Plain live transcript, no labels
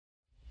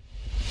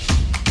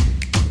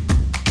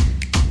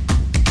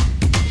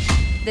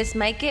This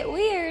might get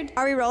weird.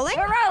 Are we rolling?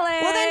 We're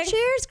rolling. Well then,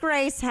 cheers,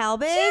 Grace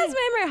Helbig. Cheers,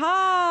 Mamrie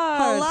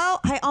Hard. Hello.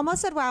 I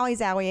almost said wowie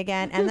zowie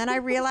again, and then I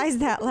realized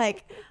that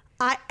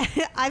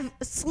I've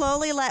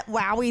slowly let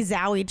wowie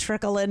zowie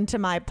trickle into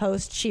my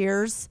post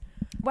cheers.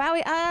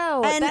 Wowie.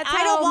 Oh, And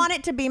I don't want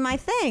it to be my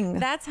thing.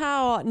 That's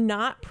how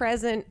not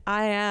present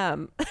I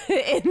am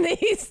in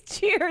these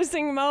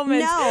cheersing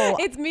moments. No.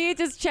 It's me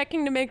just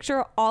checking to make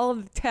sure all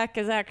of the tech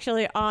is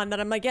actually on. That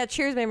I'm like, yeah,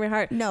 cheers, Mamrie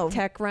Hart. No.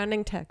 Tech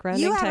running.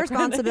 You have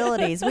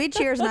responsibilities. We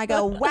cheers and I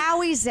go,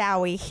 wowie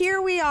zowie. Here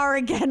we are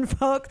again,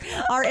 folks.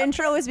 Our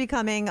intro is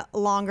becoming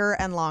longer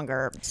and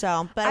longer.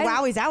 So, but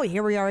wowie zowie,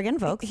 here we are again,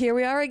 folks. Here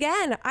we are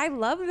again. I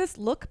love this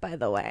look, by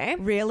the way.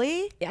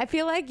 Really? I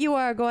feel like you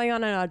are going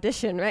on an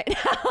audition right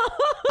now.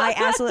 I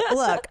absolutely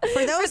look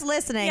for those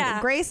listening. Yeah.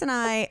 Grace and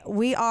I,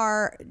 we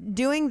are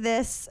doing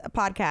this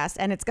podcast,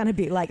 and it's going to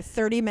be like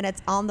 30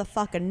 minutes on the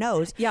fucking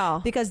nose,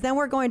 Y'all. Because then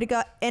we're going to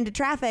go into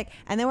traffic,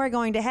 and then we're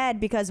going to head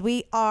because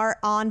we are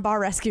on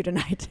bar rescue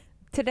tonight.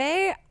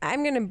 Today,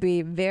 I'm going to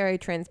be very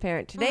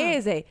transparent. Today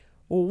is a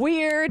very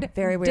weird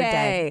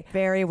day.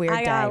 Very weird day.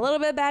 I got a little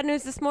bit of bad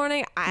news this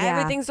morning.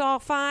 Everything's all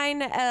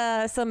fine.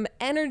 Some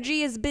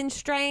energy has been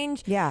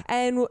strange. Yeah.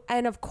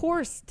 And of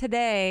course,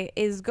 today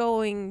is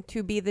going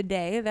to be the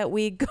day that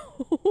we go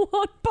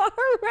on bar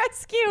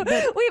rescue.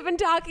 We've been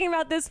talking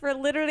about this for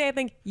literally, I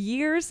think,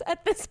 years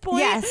at this point.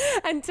 Yes.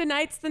 And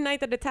tonight's the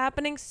night that it's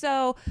happening.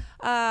 So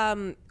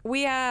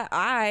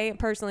I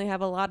personally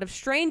have a lot of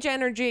strange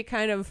energy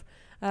kind of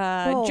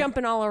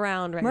jumping all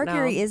around right now.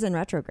 Mercury is in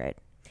retrograde.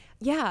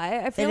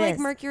 Yeah, I feel It like is.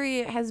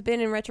 Mercury has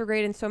been in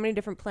retrograde in so many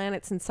different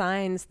planets and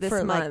signs this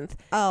month.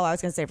 I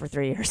was going to say for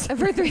 3 years.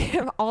 For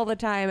 3 all the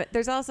time.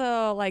 There's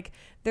also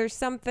there's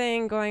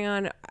something going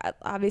on.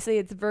 Obviously,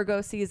 it's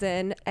Virgo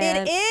season.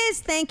 And It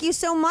is. Thank you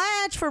so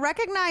much for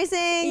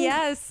recognizing.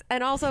 yes,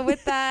 and also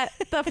with that,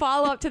 the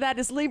follow up to that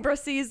is Libra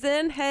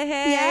season. Hey.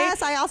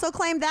 Yes, I also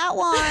claimed that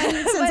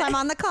one since I'm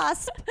on the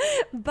cusp.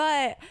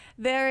 But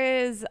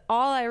there is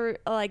all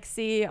I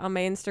see on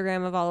my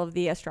Instagram of all of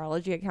the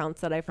astrology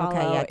accounts that I follow.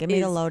 Okay, yeah, give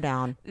me the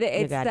lowdown.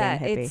 It's goddamn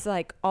hippie. it's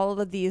like all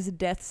of these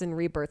deaths and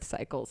rebirth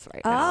cycles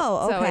right now.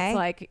 Oh, okay. So it's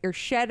like you're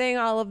shedding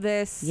all of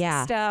this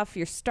stuff.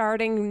 You're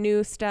starting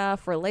new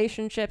stuff,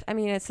 relationships. I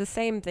mean, it's the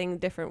same thing,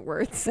 different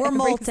words. We're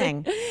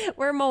molting.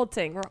 We're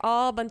molting. We're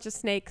all a bunch of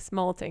snakes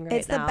molting right now.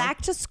 It's the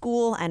back to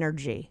school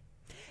energy.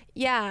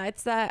 Yeah,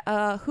 it's that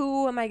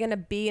who am I going to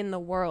be in the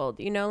world?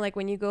 You know, like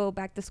when you go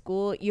back to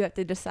school, you have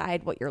to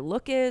decide what your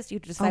look is. You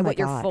decide what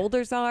your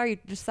folders are. You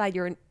decide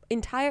your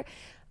entire...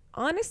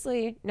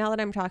 Honestly, now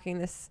that I'm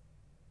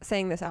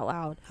saying this out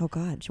loud. Oh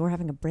God, we're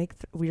having a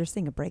breakthrough. We're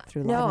seeing a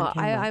breakthrough. No, live on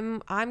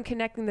camera. I'm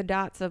connecting the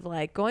dots of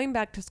going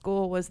back to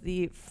school was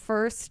the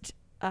first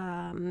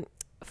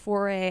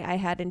foray I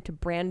had into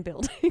brand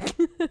building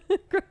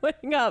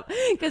growing up,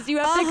 because you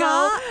have to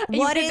go. And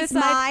What you have to is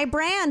decide, my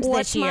brand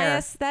what's this year? my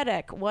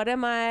aesthetic? What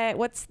am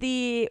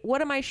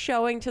I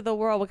showing to the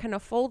world? What kind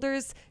of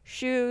folders,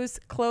 shoes,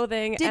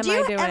 clothing Did am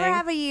you I doing? ever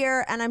have a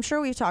year? And I'm sure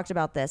we've talked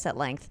about this at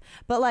length.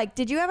 But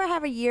did you ever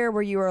have a year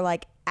where you were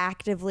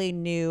actively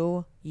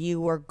knew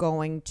you were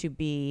going to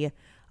be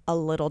a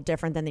little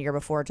different than the year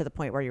before, to the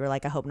point where you were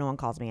like, I hope no one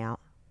calls me out?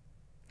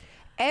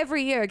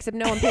 Every year, except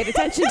no one paid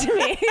attention to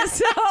me.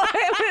 So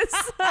it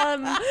was a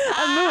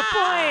moot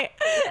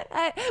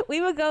point.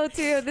 We would go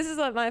to, this is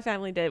what my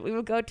family did. We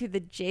would go to the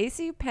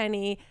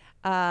JCPenney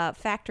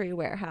factory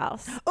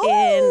warehouse.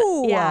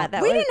 Oh,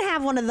 we we didn't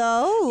have one of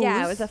those.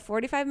 Yeah, it was a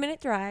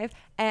 45-minute drive,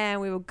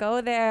 and we would go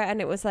there, and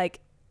it was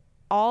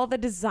all the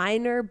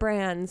designer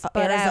brands,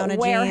 but Arizona at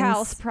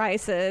warehouse jeans.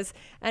 prices,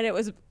 and it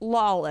was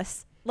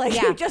lawless.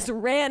 You just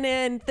ran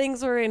in,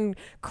 things were in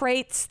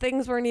crates,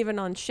 things weren't even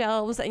on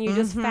shelves, and you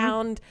just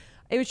found,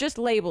 it was just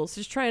labels,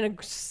 just trying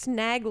to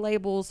snag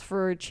labels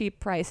for cheap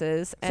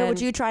prices. So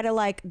would you try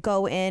to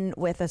go in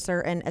with a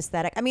certain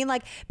aesthetic? I mean,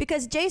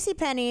 because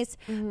JCPenney's,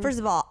 first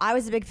of all, I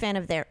was a big fan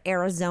of their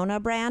Arizona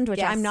brand, which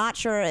I'm not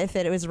sure if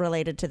it was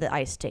related to the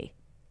iced tea.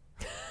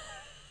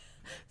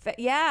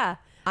 Yeah.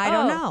 I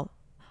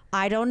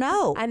don't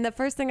know. And the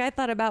first thing I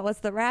thought about was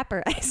the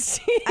rapper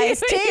iced tea.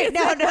 Iced tea?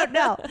 No.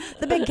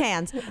 The big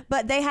cans.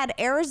 But they had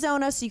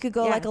Arizona, so you could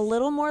go Yes. a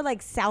little more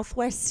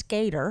Southwest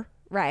skater.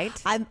 Right.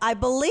 I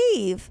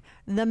believe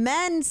the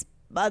men's,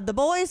 the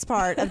boys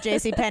part of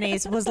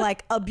JCPenney's was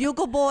a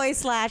Bugle Boy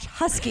 /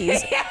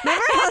 Huskies.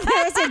 Remember how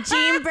there was a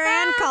jean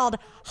brand called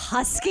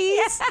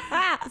Huskies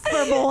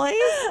for boys?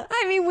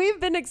 I mean, we've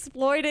been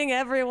exploiting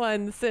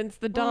everyone since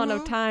the dawn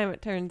of time,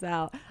 it turns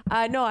out.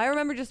 No, I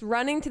remember just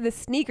running to the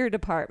sneaker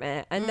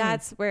department, and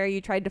that's where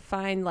you tried to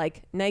find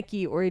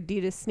Nike or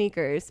Adidas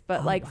sneakers,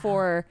 but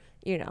for,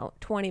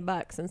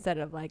 $20 instead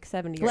of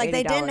 $70 or $80.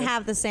 They didn't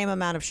have the same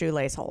amount of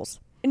shoelace holes.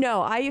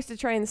 No, I used to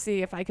try and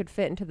see if I could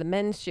fit into the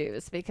men's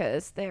shoes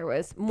because there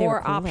was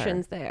more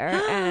options there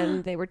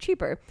and they were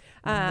cheaper.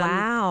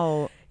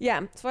 Wow.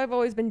 Yeah. So I've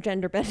always been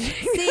gender bending.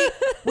 See,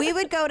 we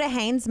would go to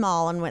Hanes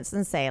Mall in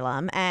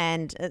Winston-Salem,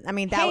 and I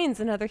mean,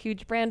 Hanes, another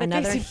huge brand.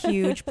 Another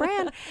huge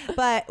brand.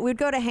 But we'd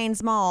go to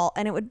Hanes Mall,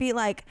 and it would be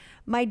like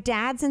my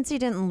dad, since he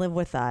didn't live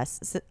with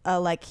us,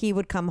 like he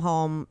would come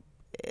home.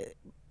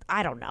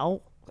 I don't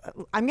know.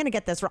 I'm going to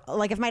get this wrong.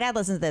 Like if my dad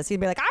listens to this, he'd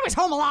be like, I was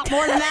home a lot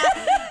more than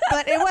that.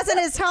 But it wasn't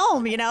his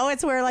home, you know,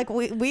 it's where like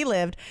we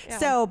lived. Yeah.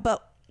 So,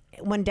 but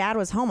when dad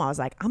was home, I was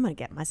like, I'm going to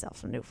get myself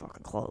some new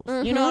fucking clothes.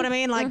 Mm-hmm. You know what I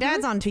mean? Like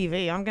dad's on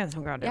TV. I'm getting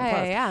some goddamn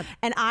clothes. Yeah.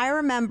 And I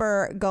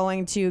remember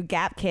going to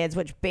Gap Kids,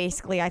 which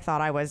basically I thought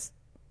I was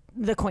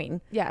the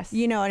queen. Yes.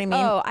 You know what I mean?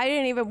 Oh,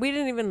 we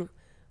didn't even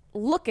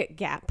look at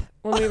Gap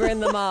when we were in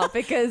the mall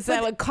because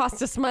that would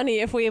cost us money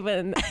if we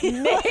even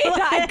made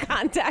eye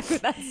contact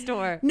with that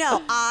store.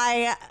 No,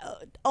 I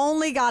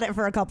only got it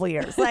for a couple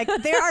years. Like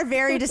there are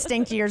very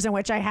distinct years in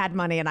which I had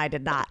money and I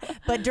did not.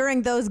 But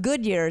during those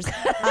good years,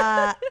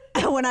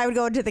 when I would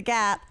go to the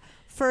Gap,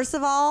 first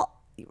of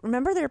all,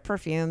 remember their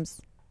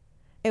perfumes?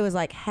 It was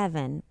like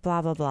heaven,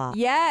 blah, blah, blah.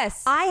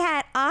 Yes.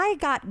 I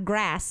got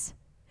grass.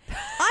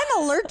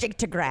 I'm allergic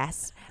to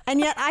grass. And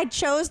yet I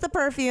chose the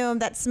perfume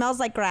that smells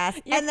like grass.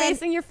 You're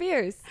facing your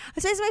fears. I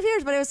was facing my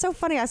fears, but it was so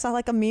funny. I saw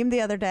like a meme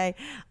the other day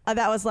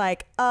that was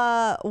like,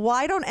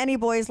 why don't any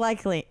boys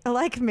like me?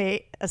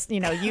 You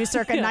know, you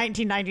circa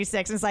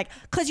 1996. And it's like,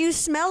 because you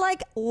smell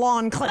like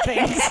lawn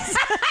clippings.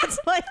 It's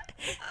like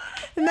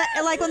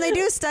when they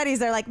do studies,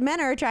 they're like,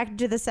 men are attracted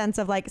to the scents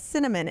of like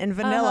cinnamon and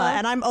vanilla.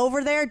 And I'm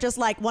over there just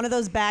like one of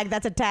those bags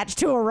that's attached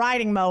to a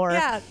riding mower.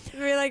 Yeah.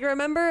 We're like,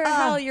 remember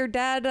how your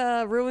dad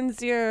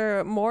ruins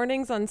your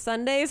mornings on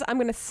Sundays? I'm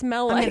going to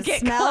smell like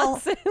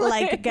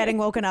getting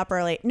woken up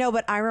early. No,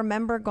 but I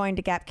remember going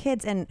to Gap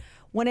Kids, and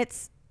when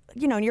it's,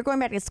 you know, and you're going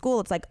back to school,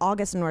 it's like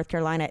August in North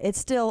Carolina. It's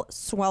still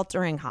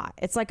sweltering hot.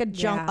 It's like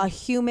a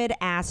humid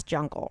ass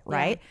jungle,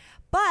 right? Yeah.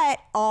 But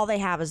all they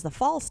have is the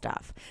fall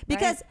stuff.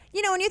 Because,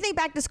 you know, when you think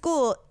back to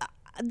school,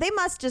 they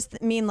must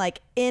just mean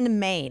like in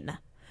Maine.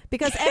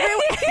 Because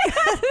everyone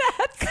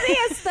that's the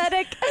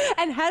aesthetic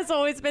and has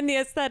always been the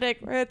aesthetic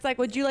where it's like,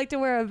 would you like to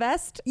wear a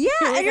vest? Yeah.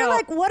 And you're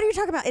like, what are you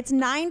talking about? It's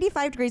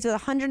 95 degrees with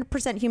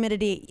 100%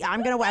 humidity.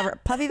 I'm going to wear a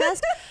puffy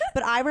vest.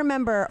 But I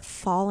remember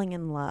falling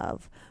in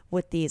love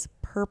with these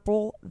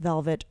purple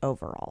velvet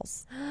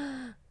overalls.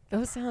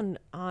 Those sound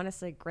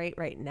honestly great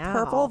right now.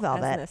 Purple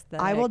velvet.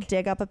 I will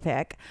dig up a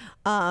pic.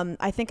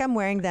 I think I'm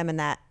wearing them in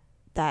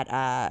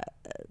that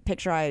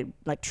picture I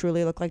like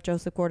truly look like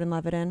Joseph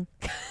Gordon-Levitt in.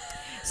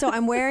 So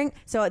I'm wearing,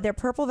 they're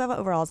purple velvet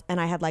overalls,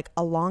 and I had like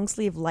a long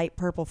sleeve light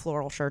purple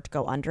floral shirt to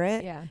go under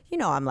it. Yeah. You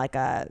know, I'm like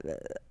a,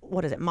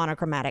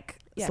 monochromatic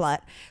slut.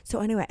 So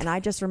anyway, and I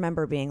just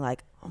remember being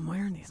like, I'm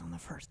wearing these on the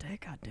first day.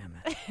 God damn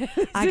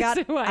it. I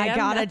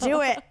gotta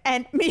do it.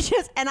 And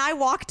I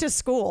walked to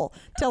school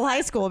till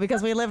high school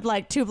because we lived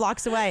like 2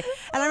 blocks away.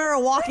 And I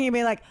remember walking and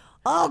being like,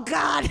 oh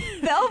God,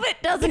 velvet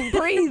doesn't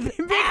breathe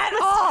at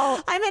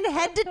all. I'm in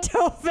head to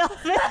toe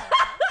velvet.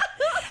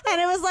 And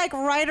it was like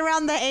right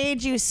around the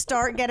age you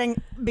start getting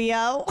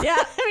BO. Yeah.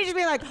 We just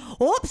be like,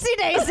 whoopsie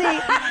daisy.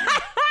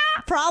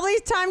 Probably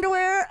time to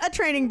wear a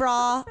training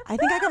bra. I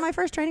think I got my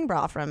first training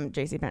bra from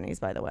JCPenney's,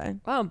 by the way.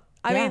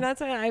 I mean,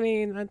 that's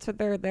what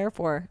they're there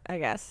for, I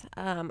guess.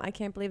 I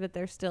can't believe that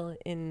they're still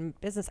in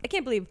business. I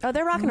can't believe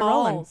they're rocking and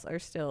rolling. Malls are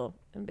still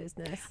in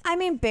business. I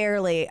mean,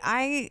 barely.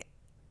 I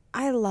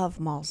love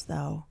malls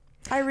though.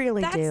 I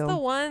really do.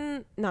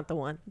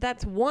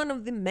 That's one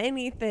of the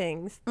many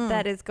things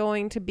that is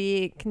going to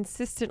be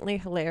consistently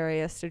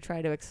hilarious to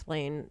try to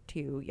explain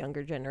to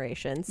younger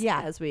generations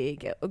as we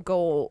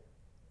go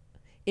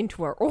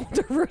into our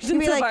older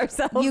versions of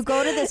ourselves. You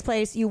go to this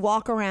place, you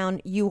walk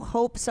around, you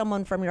hope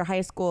someone from your high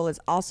school is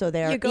also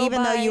there,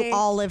 even though you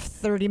all live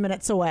 30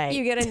 minutes away.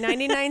 You get a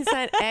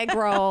 99-cent egg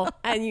roll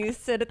and you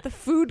sit at the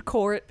food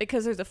court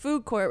because there's a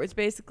food court which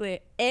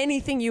basically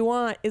anything you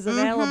want is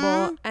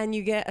available, and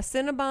you get a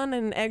Cinnabon and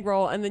an egg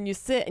roll, and then you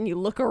sit and you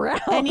look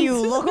around. And you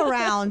look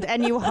around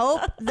and you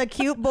hope the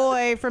cute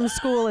boy from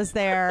school is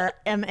there,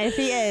 and if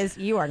he is,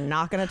 you are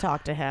not going to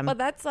talk to him. Well,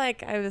 that's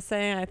like I was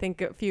saying, I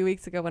think a few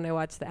weeks ago when I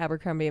watched the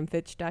Abercrombie and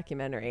Fitch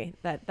documentary,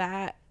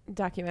 that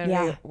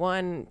documentary,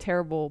 one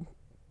terrible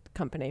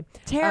company,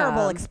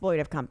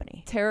 exploitive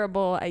company,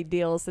 terrible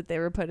ideals that they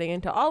were putting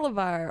into all of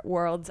our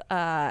worlds,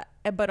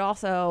 but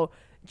also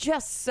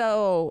just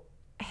so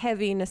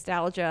heavy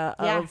nostalgia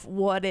of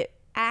what it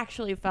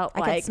actually felt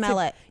like. I could smell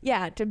it.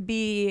 Yeah, to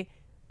be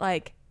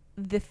like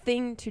the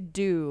thing to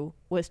do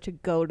was to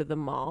go to the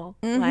mall.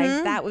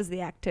 Like that was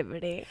the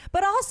activity.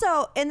 But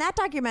also in that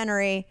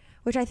documentary,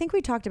 which I think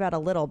we talked about a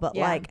little, but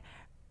like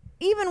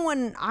even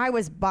when I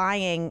was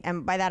buying,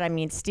 and by that I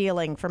mean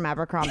stealing from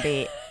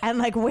Abercrombie and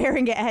like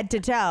wearing it head to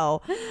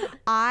toe,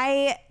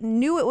 I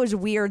knew it was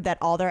weird that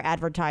all their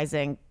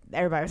advertising,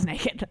 everybody was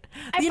naked.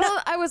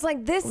 I was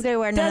like, they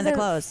wear none of the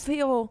clothes.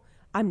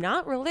 I'm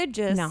not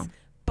religious. No.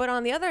 But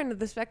on the other end of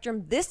the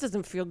spectrum, this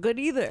doesn't feel good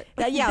either.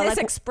 This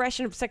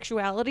expression of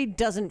sexuality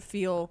doesn't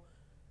feel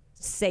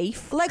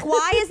safe. Like,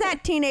 why is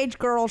that teenage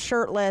girl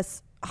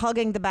shirtless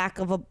hugging the back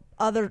of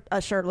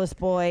a shirtless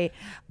boy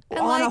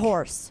on a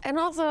horse? And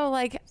also,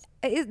 like,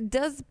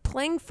 does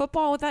playing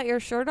football without your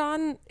shirt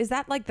on, is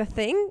that like the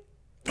thing?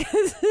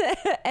 Because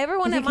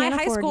everyone at my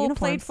high school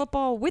played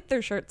football with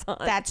their shirts on.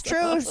 That's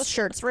true.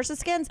 Shirts versus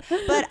skins.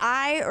 But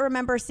I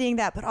remember seeing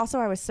that. But also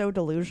I was so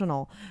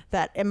delusional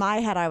that in my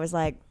head I was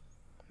like,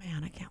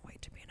 man, I can't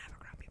wait to be an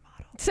Abercrombie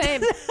model.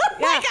 Same.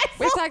 Yeah.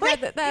 We talked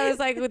about that. I was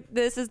like,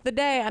 this is the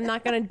day. I'm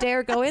not going to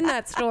dare go in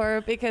that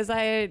store because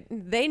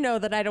they know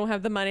that I don't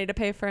have the money to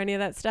pay for any of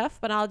that stuff.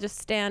 But I'll just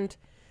stand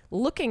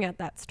looking at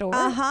that store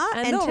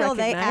until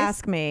they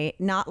ask me,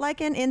 not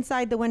like an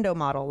inside the window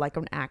model, like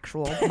an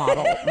actual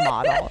model.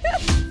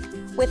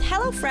 With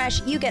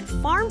HelloFresh, you get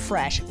farm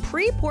fresh,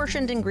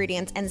 pre-portioned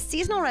ingredients and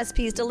seasonal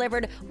recipes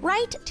delivered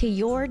right to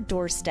your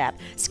doorstep.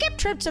 Skip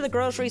trips to the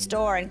grocery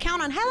store and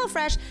count on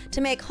HelloFresh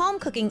to make home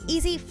cooking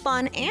easy,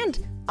 fun,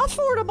 and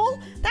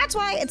affordable. That's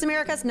why it's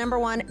America's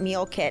 #1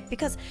 meal kit.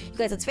 Because you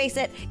guys, let's face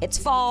it, it's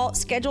fall,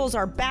 schedules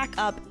are back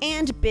up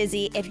and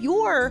busy. If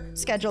your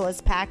schedule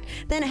is packed,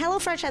 then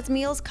HelloFresh has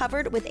meals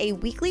covered with a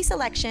weekly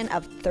selection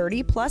of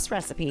 30 plus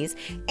recipes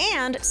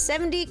and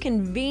 70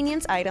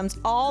 convenience items,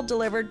 all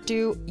delivered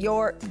to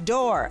your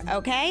door.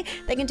 Okay?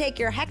 They can take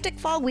your hectic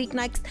fall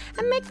weeknights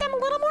and make them a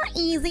little more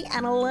easy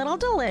and a little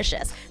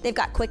delicious. They've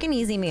got quick and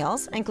easy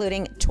meals,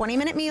 including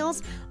 20-minute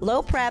meals,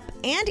 low prep,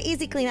 and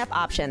easy cleanup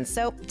options.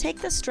 So take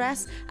the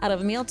stress out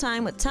of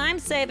mealtime with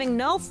time-saving,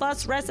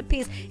 no-fuss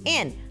recipes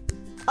in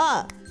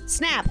a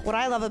snap. What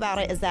I love about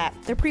it is that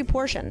they're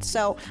pre-portioned.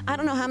 So I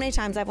don't know how many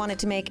times I've wanted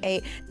to make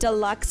a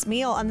deluxe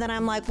meal and then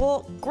I'm like,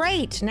 well,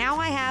 great. Now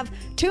I have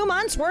 2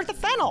 months worth of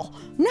fennel.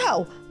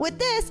 No, with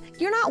this,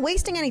 you're not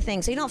wasting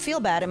anything. So you don't feel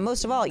bad. And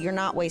most of all, you're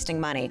not wasting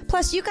money.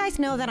 Plus, you guys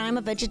know that I'm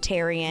a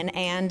vegetarian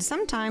and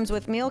sometimes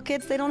with meal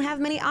kits, they don't have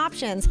many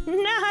options.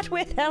 Not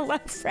with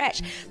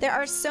HelloFresh. There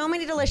are so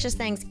many delicious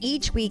things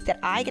each week that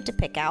I get to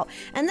pick out.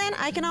 And then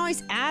I can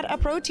always add a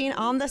protein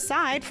on the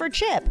side for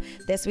chip.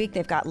 This week,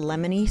 they've got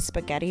lemony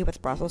spaghetti with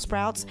Brussels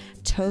sprouts,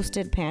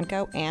 toasted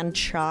panko, and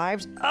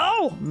chives.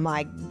 Oh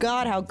my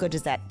God, how good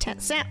does that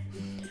sound?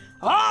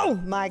 Oh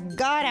my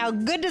God, how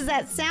good does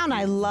that sound?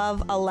 I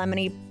love a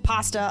lemony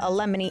pasta, a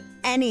lemony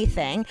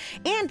anything.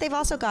 And they've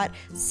also got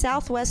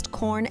Southwest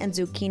corn and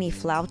zucchini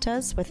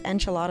flautas with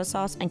enchilada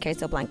sauce and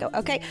queso blanco.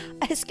 Okay,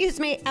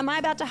 excuse me, am I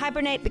about to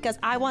hibernate? Because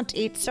I want to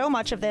eat so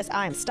much of this,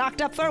 I'm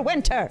stocked up for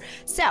winter.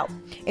 So,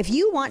 if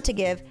you want to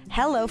give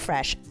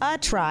HelloFresh a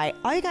try,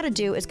 all you gotta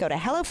do is go to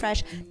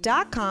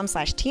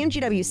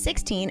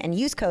HelloFresh.com/TMGW16 and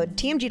use code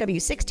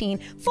TMGW16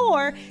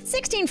 for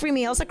 16 free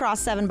meals across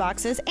 7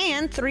 boxes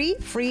and 3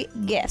 free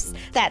gifts.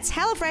 That's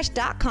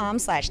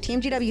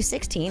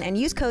HelloFresh.com/TMGW16 and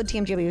use code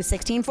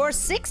TMGW16 for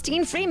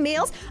 16 free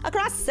meals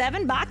across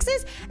 7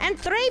 boxes and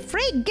 3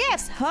 free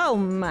gifts. Oh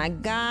my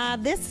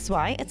God, this is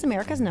why it's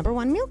America's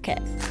 #1 meal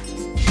kit.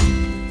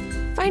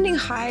 Finding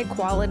high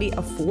quality,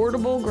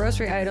 affordable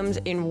grocery items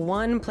in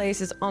one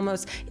place is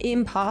almost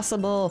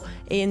impossible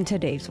in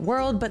today's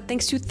world, but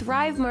thanks to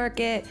Thrive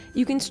Market,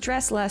 you can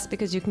stress less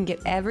because you can get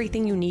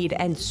everything you need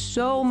and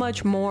so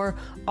much more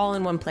all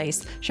in one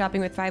place.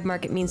 Shopping with Thrive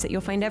Market means that you'll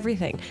find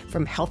everything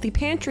from healthy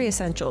pantry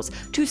essentials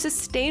to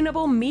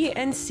sustainable meat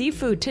and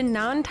seafood to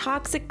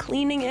non-toxic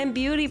cleaning and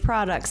beauty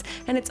products,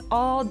 and it's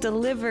all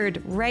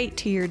delivered right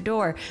to your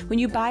door. When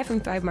you buy from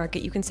Thrive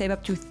Market, you can save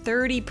up to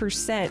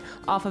 30%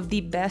 off of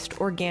the best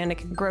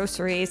organic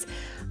groceries.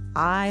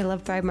 I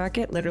love Thrive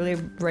Market. Literally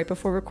right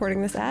before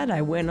recording this ad,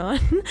 I went on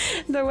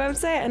their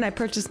website and I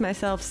purchased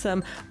myself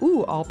some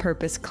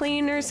all-purpose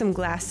cleaner, some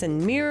glass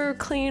and mirror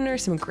cleaner,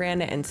 some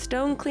granite and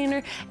stone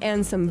cleaner,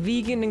 and some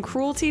vegan and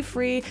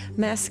cruelty-free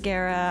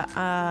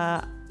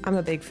mascara. I'm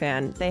a big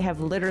fan. They have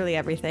literally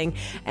everything,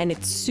 and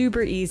it's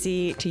super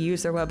easy to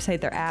use their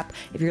website, their app.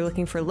 If you're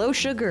looking for low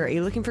sugar,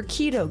 you're looking for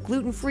keto,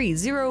 gluten-free,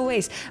 zero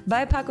waste,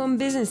 BIPOC-owned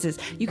businesses,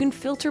 you can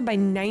filter by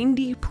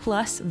 90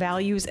 plus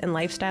values and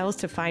lifestyles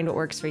to find what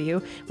works for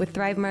you. With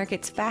Thrive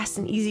Market's fast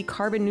and easy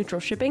carbon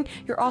neutral shipping,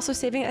 you're also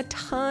saving a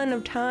ton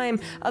of time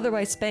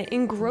otherwise spent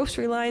in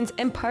grocery lines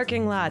and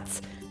parking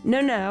lots.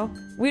 No,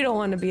 we don't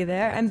want to be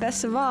there. And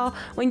best of all,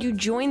 when you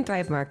join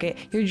Thrive Market,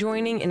 you're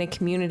joining in a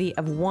community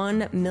of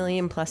 1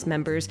 million plus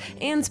members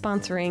and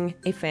sponsoring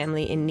a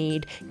family in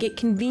need. Get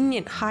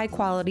convenient, high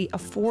quality,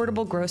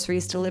 affordable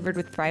groceries delivered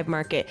with Thrive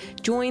Market.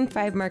 Join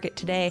Thrive Market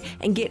today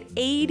and get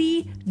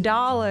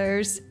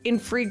 $80 in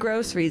free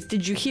groceries.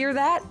 Did you hear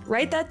that?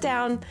 Write that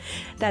down.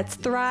 That's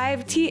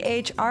Thrive,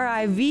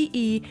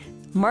 THRIVE,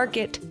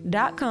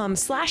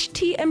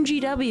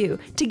 market.com/TMGW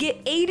to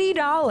get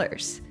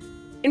 $80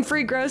 in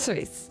free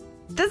groceries.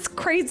 That's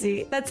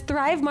crazy. That's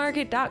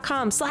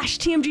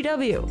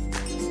thrivemarket.com/TMGW.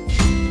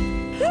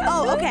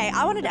 Oh, okay.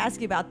 I wanted to ask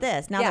you about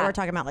this. Now that we're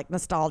talking about like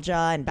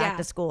nostalgia and back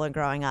to school and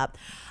growing up.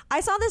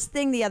 I saw this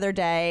thing the other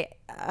day.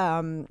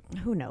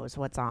 Who knows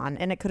what's on?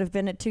 And it could have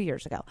been 2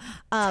 years ago.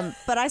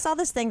 But I saw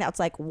this thing that was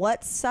like,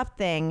 what's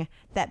something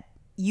that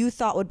you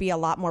thought would be a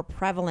lot more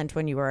prevalent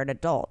when you were an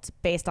adult,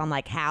 based on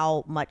like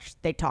how much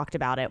they talked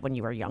about it when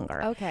you were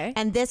younger. Okay.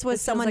 And this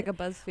was someone like a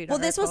BuzzFeed Well,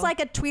 this was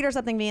article. like a tweet or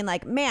something being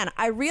like, man,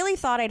 I really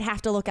thought I'd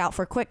have to look out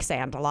for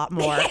quicksand a lot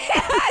more.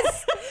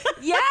 Yes.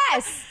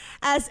 Yes.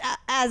 As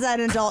an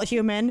adult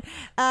human,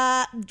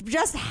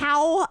 just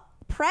how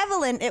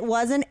prevalent it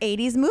was in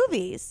 80s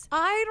movies.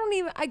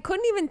 I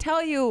couldn't even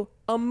tell you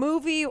a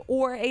movie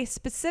or a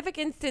specific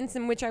instance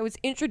in which I was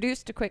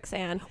introduced to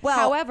quicksand. Well,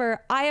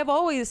 however, I have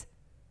always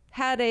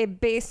had a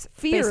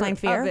Baseline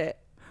fear of it.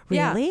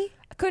 Really? Yeah.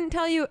 I couldn't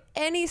tell you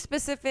any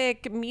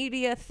specific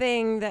media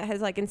thing that has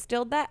like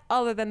instilled that,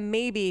 other than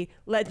maybe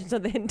Legends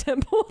of the Hidden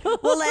Temple.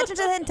 Well, Legends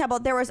of the Hidden Temple,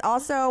 there was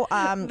also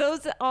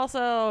those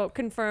also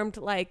confirmed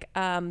like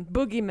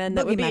boogeymen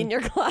that would be in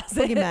your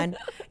closet. Boogeymen.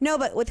 No,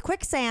 but with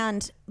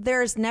quicksand,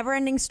 there's Never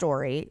Ending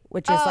Story,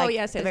 which is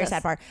the very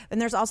sad part.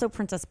 And there's also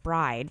Princess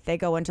Bride. They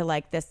go into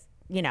like this,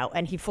 you know,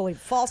 and he fully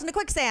falls into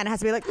quicksand, has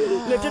to be like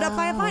lifted up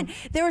by a vine.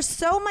 There was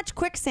so much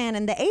quicksand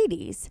in the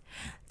 80s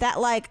that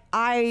like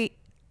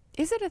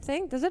Is it a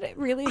thing? Does it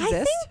really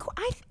exist?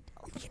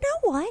 You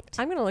know what?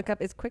 I'm going to look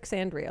up, is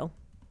quicksand real?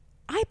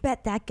 I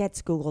bet that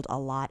gets Googled a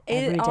lot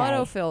every day.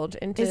 Autofilled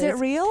into. Is it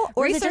real?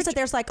 Or is it just research- that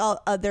there's like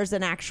there's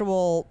an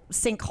actual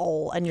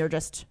sinkhole and you're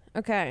just...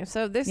 Okay,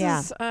 so this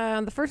is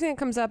the first thing that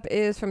comes up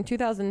is from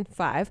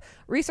 2005.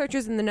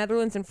 Researchers in the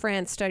Netherlands and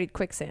France studied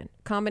quicksand,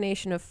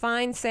 combination of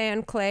fine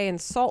sand, clay, and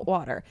salt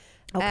water.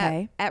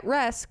 Okay. At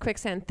rest,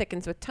 quicksand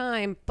thickens with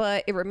time,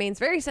 but it remains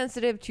very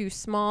sensitive to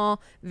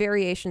small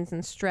variations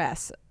in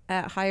stress.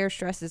 At higher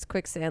stresses,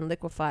 quicksand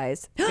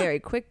liquefies very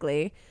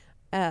quickly.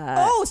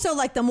 So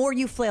like the more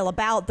you flail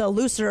about, the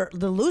looser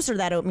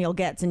that oatmeal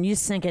gets, and you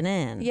sink it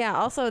in. Yeah.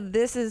 Also,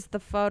 this is the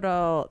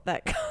photo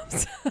that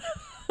comes.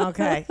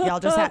 Okay,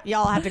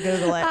 y'all have to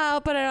Google it.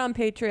 I'll put it on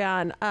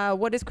Patreon.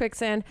 What is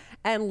quicksand,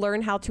 and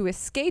learn how to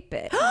escape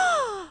it.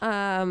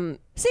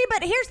 See,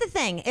 but here's the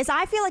thing: is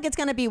I feel like it's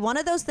going to be one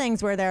of those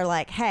things where they're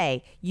like,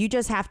 "Hey, you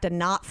just have to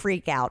not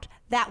freak out."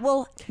 That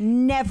will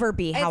never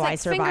be how I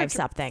survive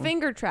something.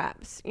 Finger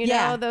traps, you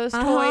know, those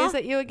toys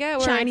that you would get.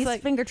 Where Chinese it's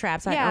like, finger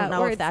traps. I don't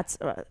know if that's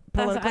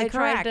politically I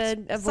correct.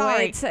 tried to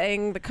avoid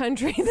saying the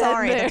country.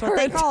 That's what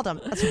they called them.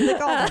 That's what they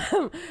called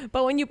them.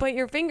 But when you put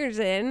your fingers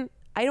in,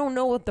 I don't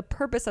know what the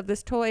purpose of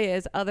this toy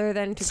is, other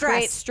than to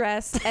create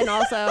stress and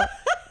also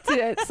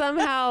to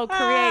somehow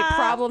create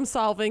problem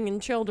solving in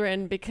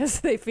children, because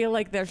they feel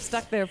like they're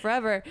stuck there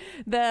forever.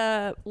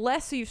 The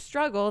less you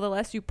struggle, the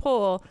less you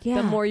pull,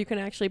 the more you can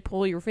actually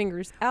pull your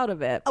fingers out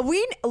of it.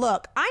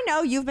 Look, I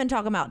know you've been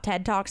talking about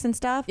TED Talks and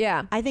stuff.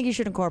 Yeah. I think you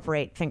should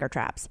incorporate finger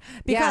traps,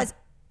 because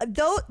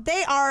though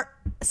they are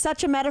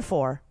such a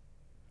metaphor.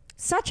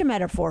 Such a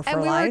metaphor for life.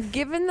 And we were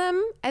given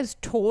them as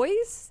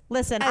toys?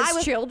 Listen,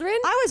 as children?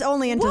 I was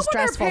only into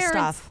stressful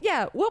stuff.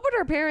 Yeah, what were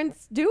our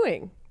parents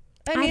doing?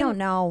 I don't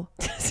know.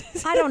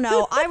 I don't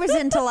know. I was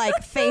into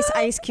like face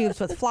ice cubes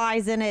with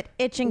flies in it,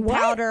 itching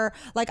powder.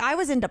 Like I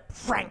was into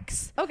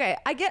pranks. Okay,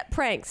 I get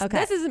pranks. Okay.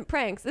 This isn't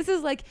pranks. This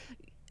is like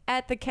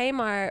at the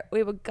Kmart,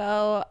 we would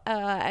go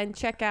and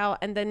check out,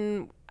 and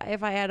then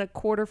if I had a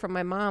quarter from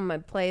my mom,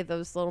 I'd play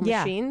those little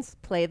machines,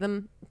 play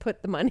them,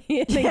 put the money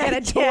in, and get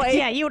a toy.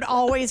 Yeah, you would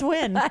always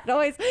win.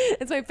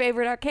 It's my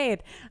favorite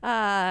arcade.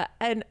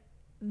 And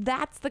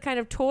that's the kind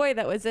of toy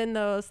that was in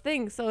those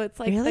things. So it's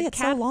like really, it's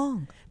so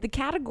long. The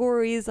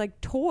category is like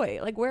toy.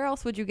 Like where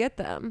else would you get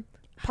them?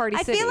 Party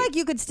City. I feel like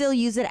you could still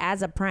use it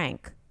as a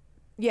prank.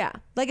 Yeah.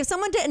 Like if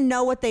someone didn't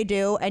know what they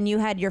do and you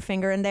had your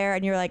finger in there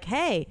and you're like,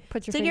 hey,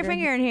 stick your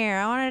finger in here.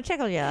 I want to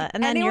tickle you.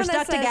 And then you're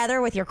stuck together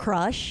with your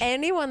crush.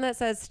 Anyone that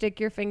says stick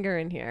your finger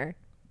in here.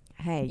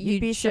 Hey,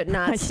 you should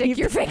not stick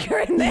your finger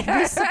in there.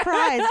 You'd be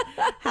surprised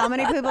how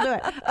many people do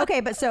it.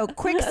 Okay, but so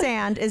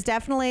quicksand is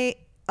definitely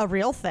a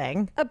real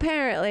thing.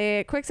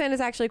 Apparently, quicksand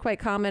is actually quite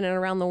common and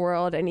around the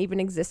world, and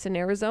even exists in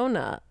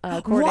Arizona.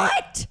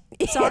 What?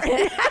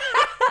 Sorry.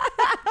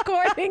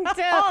 According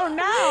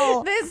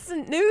to this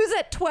News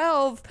at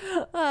 12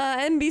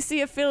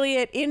 NBC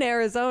affiliate in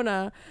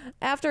Arizona,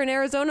 after an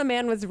Arizona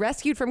man was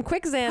rescued from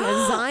quicksand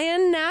at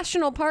Zion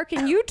National Park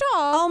in Utah.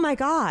 Oh my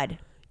God.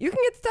 You can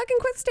get stuck in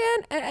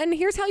quicksand, and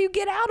here's how you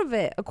get out of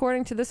it,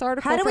 according to this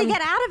article. How do we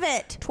get out of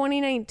it?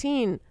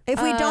 2019. If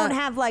we don't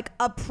have like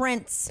a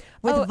prince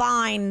with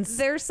vines.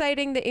 They're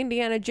citing the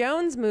Indiana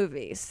Jones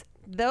movies.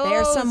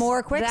 There's some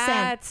more quicksand.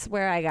 That's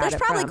where I got it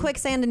There's probably from.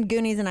 quicksand in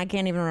Goonies, and I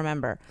can't even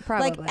remember.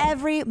 Probably. Like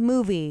every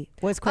movie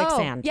was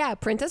quicksand. Oh, yeah,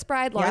 Princess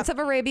Bride, Lawrence of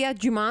Arabia,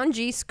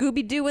 Jumanji,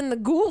 Scooby-Doo, and the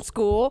Ghoul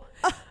School.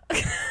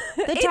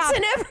 It's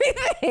in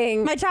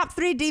everything. My top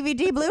 3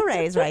 DVD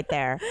Blu-rays right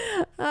there.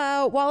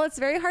 While it's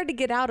very hard to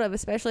get out of,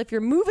 especially if you're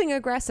moving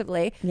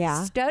aggressively,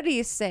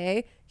 studies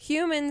say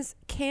humans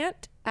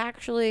can't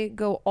actually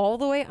go all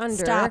the way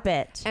under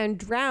and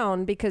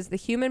drown because the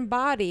human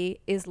body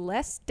is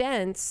less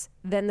dense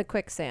than the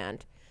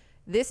quicksand.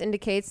 This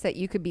indicates that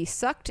you could be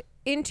sucked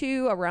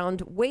into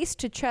around waist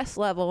to chest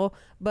level,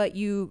 but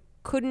you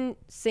couldn't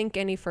sink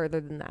any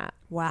further than that.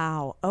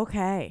 Wow.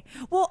 Okay.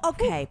 Well,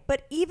 okay.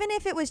 But even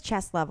if it was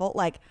chest level,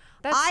 like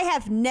I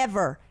have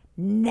never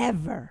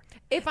Never.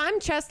 If I'm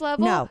chest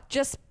level, No.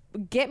 just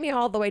get me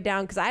all the way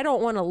down because I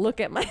don't want to look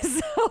at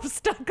myself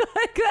stuck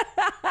like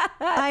that.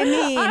 I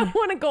mean, I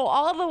want to go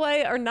all the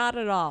way or not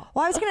at all.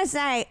 Well, I was going to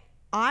say,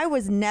 I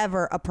was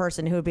never a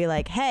person who would be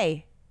like,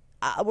 hey,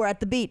 we're at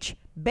the beach.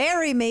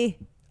 Bury me.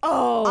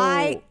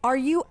 Oh. Are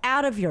you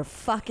out of your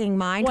fucking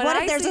mind? When What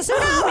I if there's see- a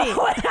tsunami?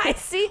 When I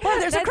see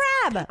There's a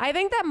crab. I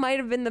think that might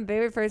have been the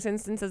very first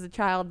instance as a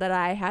child that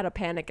I had a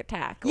panic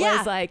attack. Yeah,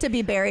 Was like, to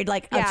be buried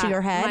like up to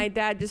your head. My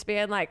dad just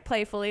being like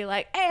playfully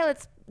like, hey,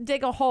 let's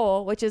dig a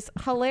hole, which is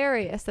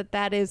hilarious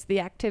that is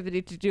the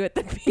activity to do at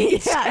the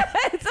beach. Yeah.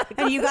 It's like,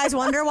 And you guys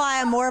wonder why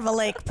I'm more of a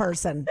lake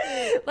person.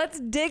 let's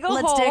dig a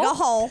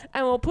hole.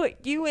 And we'll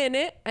put you in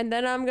it, and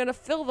then I'm gonna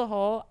fill the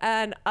hole.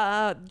 And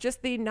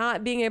just the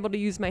not being able to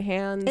use my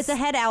hands. It's a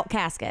head out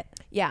casket.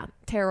 Yeah,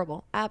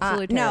 terrible.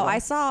 Absolutely terrible. No, I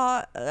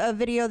saw a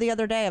video the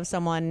other day of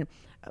someone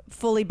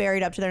fully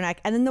buried up to their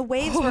neck, and then the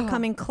waves were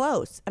coming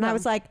close. And I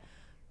was like,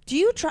 do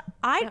you try?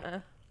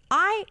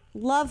 I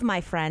love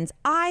my friends.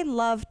 I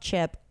love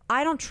Chip.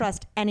 I don't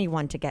trust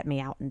anyone to get me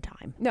out in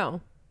time.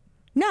 No.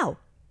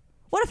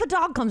 What if a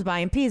dog comes by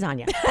and pees on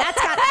you?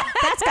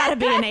 That's got to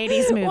be an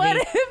 80s movie. What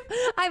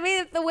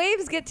if the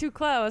waves get too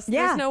close?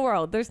 Yeah. There's no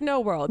world. There's no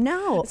world.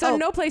 No. So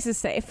no place is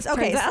safe.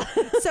 Okay. turns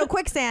out. So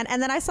quicksand.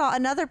 And then I saw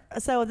another.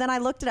 So then I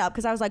looked it up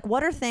because I was like,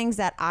 what are things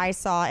that I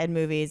saw in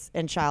movies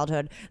in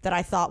childhood that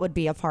I thought would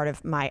be a part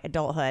of my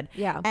adulthood?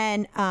 Yeah.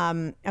 And,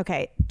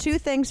 okay. Two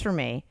things for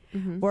me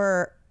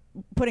were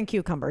putting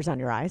cucumbers on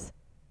your eyes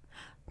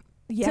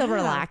to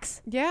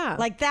relax. Yeah.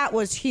 Like that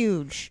was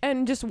huge.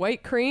 And just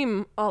white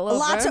cream all over.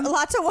 Lots of and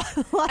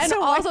white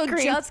also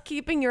cream. just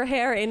keeping your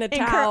hair in a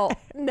towel.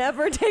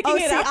 Never taking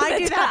it out of I the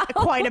do towel. that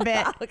quite a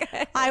bit.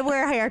 Okay. I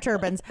wear hair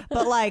turbans,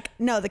 but like,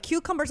 no, the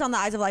cucumbers on the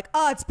eyes of like,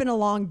 oh, it's been a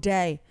long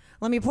day.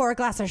 Let me pour a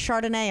glass of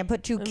Chardonnay and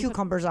put 2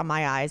 cucumbers on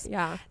my eyes.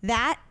 Yeah.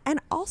 That, and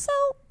also,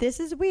 this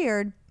is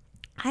weird.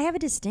 I have a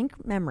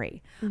distinct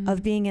memory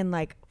of being in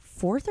like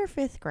 4th or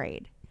 5th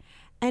grade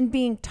and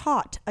being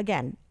taught,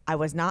 again, I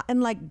was not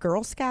in like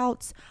Girl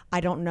Scouts. I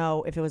don't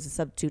know if it was a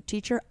substitute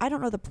teacher. I don't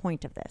know the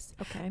point of this.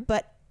 Okay.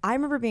 But I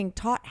remember being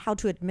taught how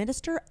to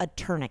administer a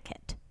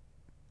tourniquet.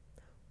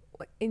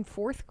 In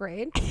 4th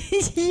grade?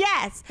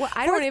 Yes. Well,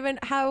 I don't even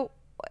how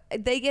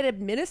they get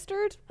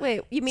administered.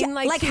 Wait, you mean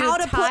like to how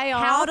to tie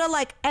off? how to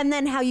like, and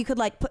then how you could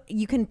like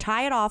you can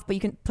tie it off, but you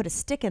can put a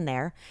stick in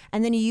there,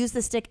 and then you use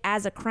the stick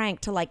as a crank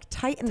to like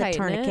tighten the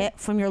tourniquet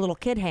from your little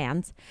kid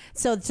hands,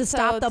 so to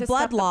stop the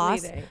blood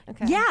loss. Okay.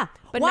 Yeah,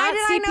 But why not did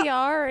I know?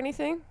 CPR or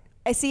anything.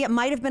 I see. It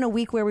might have been a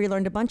week where we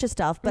learned a bunch of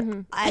stuff, but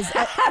But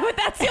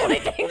that's the only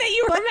thing that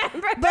you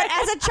remember. But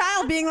as a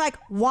child, being like,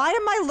 why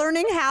am I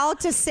learning how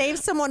to save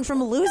someone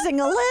from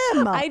losing a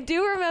limb? I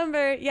do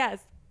remember. Yes.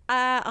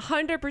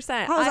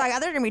 100%. I was like,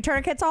 there are gonna be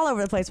tourniquets all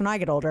over the place when I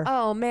get older.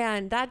 Oh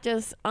man, that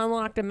just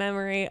unlocked a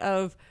memory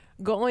of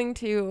going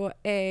to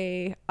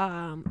a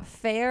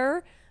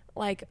fair,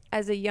 like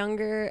as a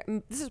younger.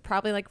 This is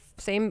probably like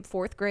same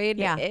 4th grade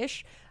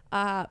ish.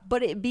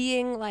 But it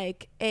being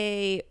like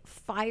a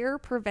fire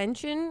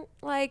prevention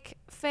like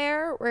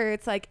fair where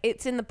it's like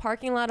it's in the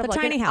parking lot of like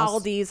tiny an house.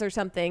 Aldi's or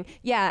something.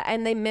 Yeah,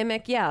 and they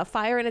mimic a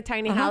fire in a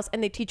tiny house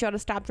and they teach you how to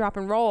stop, drop,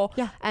 and roll.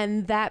 Yeah.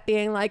 And that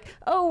being like,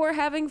 oh, we're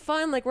having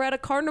fun, like we're at a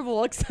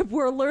carnival, except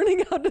we're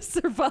learning how to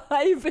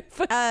survive if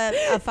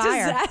A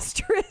fire.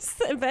 disastrous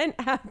event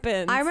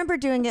happens. I remember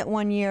doing it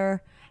one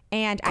year,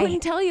 and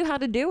couldn't tell you how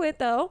to do it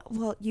though.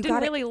 Well, you didn't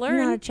gotta, really you learn.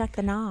 know how to check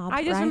the knob.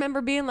 I just right?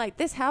 remember being like,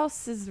 this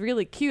house is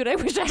really cute. I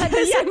wish I had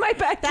this in my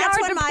backyard. That's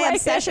when to my play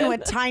obsession in.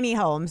 with tiny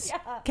homes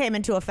came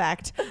into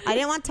effect. I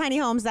didn't want tiny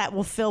homes that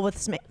will fill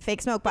with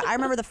fake smoke, but I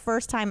remember the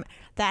first time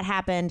that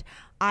happened,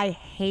 I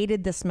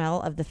hated the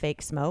smell of the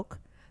fake smoke.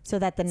 So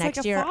that the next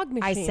like a year, fog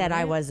I machine, said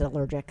I right? was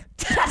allergic.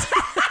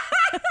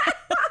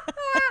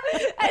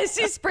 As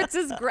she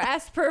spritzes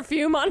grass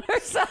perfume on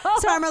herself.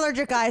 So I'm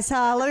allergic, guys.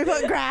 Let me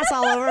put grass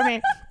all over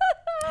me.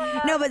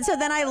 No, but so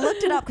then I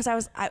looked it up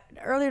because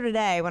earlier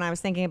today when I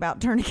was thinking about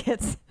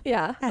tourniquets.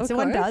 Yeah, As of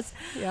one course. does.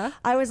 Yeah.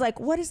 I was like,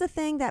 what is the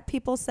thing that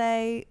people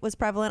say was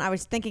prevalent? I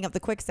was thinking of the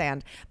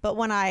quicksand. But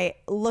when I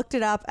looked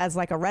it up as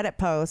like a Reddit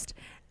post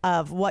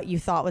of what you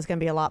thought was going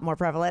to be a lot more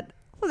prevalent,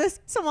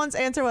 someone's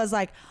answer was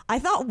like, I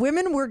thought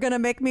women were going to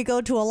make me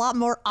go to a lot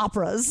more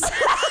operas.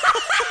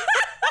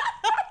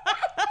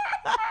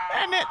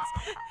 and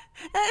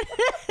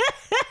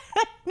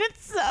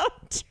it's so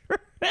true.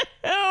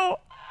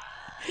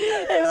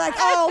 They were like,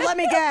 oh, let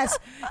me guess.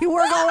 You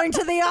were going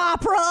to the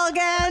opera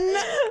again?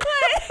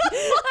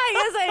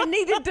 I guess I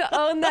needed to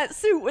own that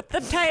suit with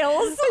the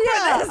tails.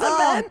 Yeah. For this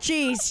Oh, event.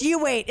 jeez.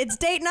 You wait. It's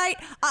date night.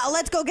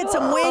 Let's go get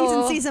some wings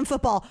and see some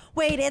football.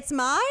 Wait, it's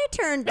my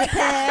turn to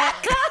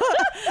pick.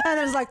 And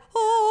there's like,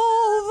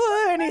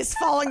 oh, and he's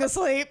falling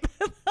asleep.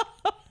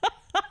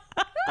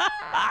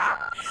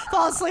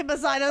 Fall asleep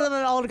beside him, and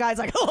the old guy's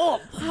like, oh,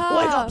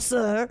 wake up,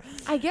 sir.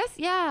 I guess,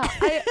 yeah.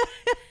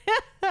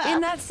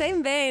 In that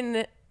same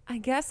vein, I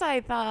guess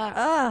I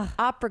thought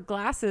opera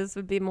glasses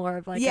would be more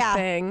of like a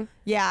thing.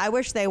 Yeah, I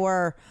wish they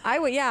were.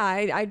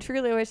 I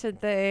truly wish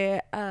that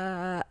they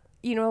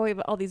we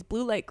have all these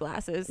blue light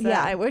glasses.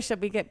 That I wish that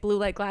we get blue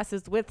light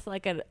glasses with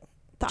like a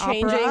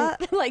changing,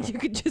 opera? like you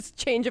could just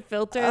change a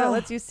filter that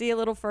lets you see a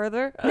little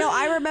further. No,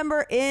 I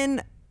remember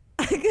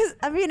because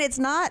I mean, it's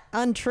not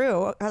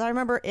untrue. I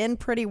remember in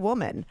Pretty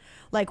Woman,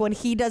 like when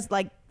he does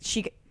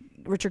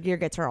Richard Gere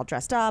gets her all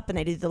dressed up and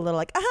they do the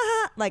little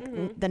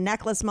the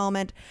necklace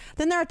moment.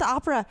 Then they're at the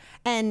opera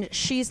and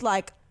she's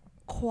like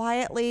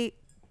quietly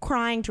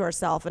crying to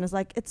herself and is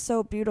like, it's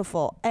so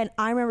beautiful. And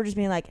I remember just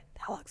being like,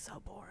 that looks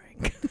so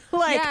boring.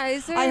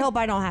 I hope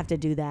I don't have to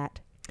do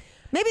that.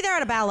 Maybe they're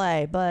at a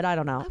ballet, but I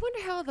don't know. I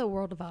wonder how the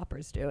world of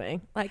opera's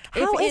doing. Like,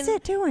 how is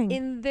it doing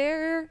in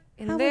their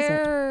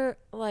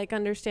like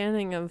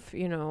understanding of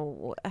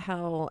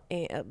how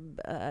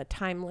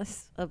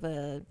timeless of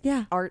a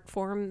art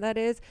form that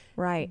is?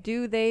 Right.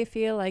 Do they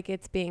feel like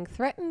it's being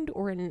threatened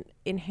or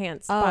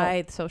enhanced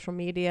by social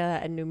media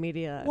and new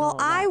media? Well,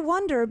 I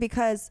wonder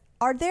because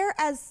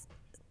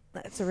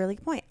that's a really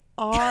good point.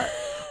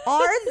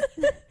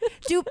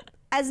 Do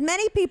as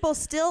many people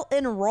still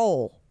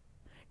enroll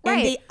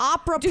in the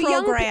opera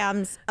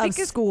programs of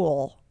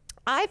school?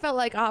 I felt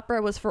like opera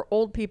was for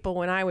old people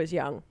when I was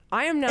young.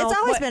 I am now. It's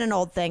always been an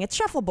old thing. It's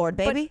shuffleboard,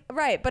 baby.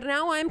 But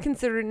now I'm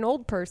considered an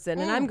old person,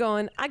 and I'm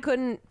going. I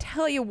couldn't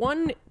tell you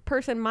one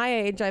person my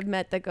age I've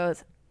met that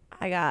goes,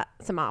 I got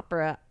some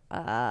opera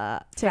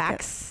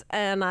facts,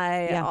 and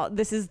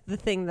this is the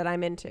thing that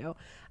I'm into.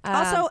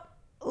 Also,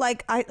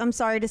 like, I'm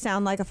sorry to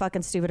sound like a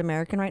fucking stupid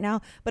American right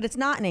now, but it's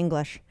not in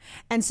English.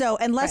 And so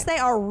unless they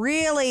are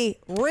really,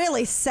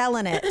 really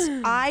selling it,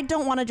 I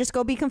don't want to just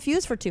go be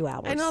confused for 2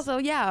 hours. And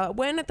also,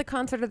 when at the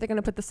concert are they going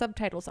to put the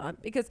subtitles on?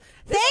 Because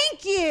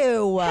thank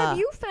you. Have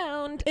you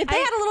found... If they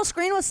had a little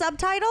screen with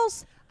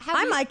subtitles...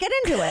 I might get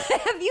into it.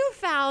 Have you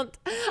found...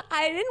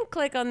 I didn't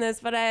click on this,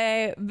 but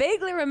I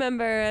vaguely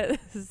remember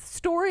the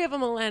story of a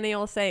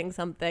millennial saying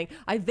something.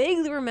 I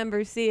vaguely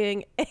remember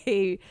seeing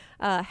a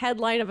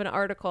headline of an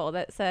article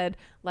that said,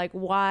 like,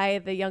 why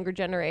the younger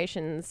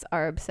generations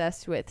are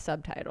obsessed with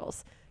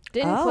subtitles.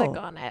 Didn't click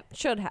on it.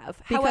 Should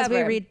have. Because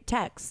we read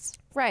texts.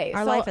 Right.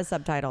 Our life is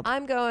subtitled.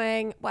 I'm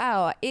going,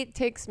 wow, it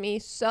takes me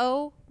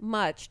so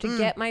much to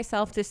get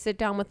myself to sit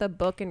down with a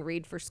book and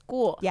read for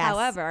school. Yes.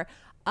 However...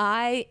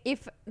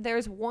 if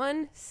there's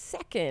 1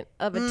 second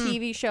of a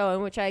TV show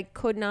in which I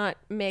could not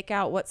make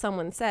out what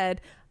someone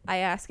said, I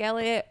ask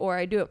Elliot or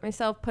I do it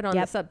myself, put on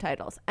the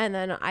subtitles. And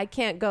then I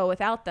can't go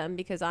without them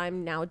because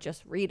I'm now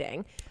just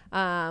reading,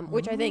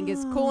 which I think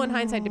is cool in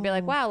hindsight to be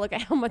like, wow, look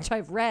at how much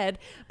I've read.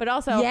 But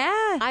also,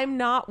 I'm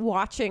not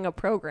watching a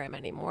program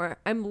anymore.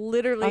 I'm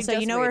literally just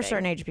reading. We're a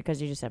certain age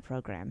because you just said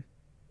program.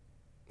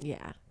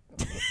 Yeah.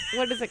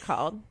 What is it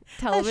called?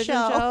 Television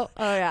show?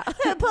 Oh yeah.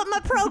 Put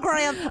my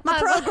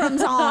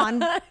programs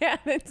on. Yeah,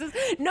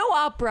 no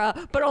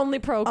opera, but only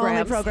programs.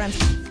 Only programs.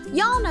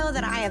 Y'all know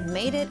that I have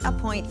made it a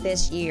point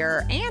this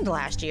year and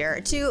last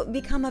year to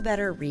become a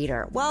better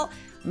reader. Well,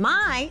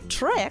 my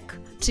trick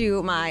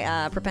to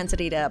my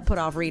propensity to put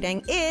off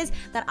reading is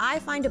that I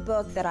find a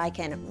book that I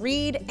can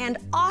read and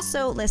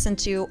also listen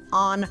to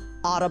on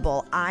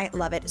Audible. I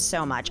love it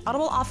so much.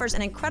 Audible offers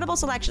an incredible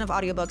selection of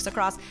audiobooks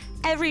across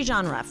every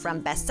genre,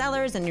 from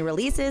bestsellers and new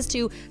releases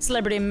to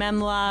celebrity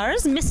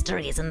memoirs,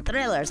 mysteries and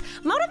thrillers,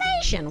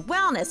 motivation,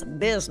 wellness,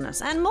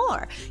 business, and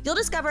more. You'll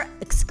discover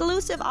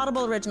exclusive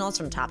Audible originals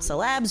from top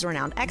celebs,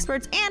 renowned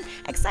experts, and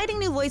exciting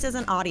new voices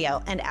in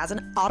audio. And as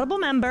an Audible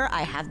member,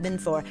 I have been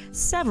for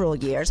several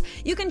years,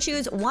 you can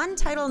choose one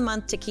title a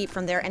month to keep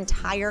from their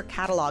entire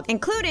catalog,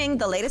 including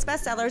the latest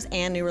bestsellers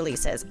and new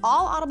releases.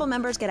 All Audible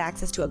members get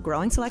access to a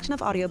growing selection of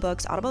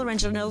audiobooks, Audible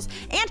originals,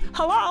 and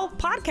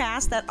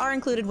podcasts that are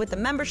included with the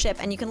membership,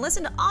 and you can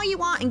listen to all you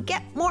want and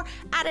get more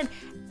added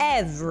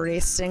every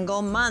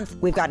single month.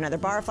 We've got another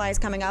Barflies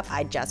coming up.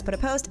 I just put a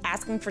post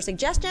asking for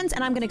suggestions,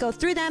 and I'm going to go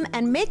through them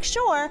and make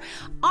sure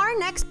our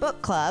next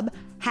book club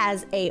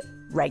has a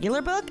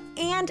regular book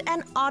and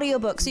an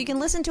audiobook, so you can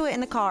listen to it in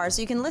the car, so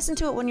you can listen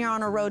to it when you're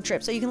on a road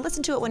trip, so you can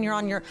listen to it when you're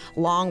on your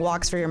long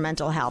walks for your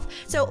mental health.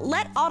 So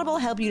let Audible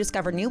help you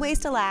discover new ways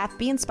to laugh,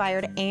 be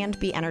inspired, and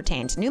be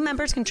entertained. New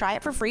members can try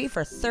it for free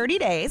for 30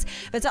 days.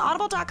 Visit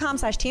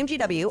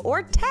audible.com/TMGW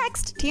or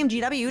text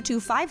TMGW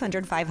to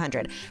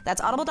 500-500. That's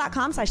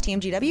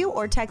audible.com/TMGW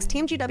or text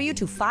TMGW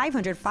to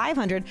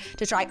 500-500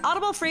 to try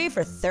Audible free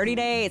for 30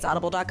 days.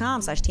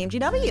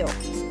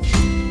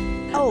 Audible.com/TMGW.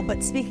 Oh,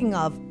 but speaking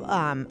of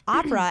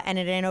opera, and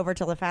it ain't over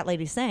till the fat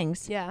lady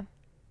sings. Yeah.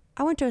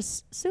 I went to a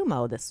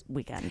Sumo this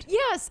weekend.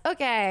 Yes.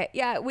 Okay.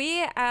 Yeah.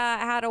 We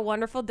had a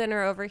wonderful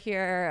dinner over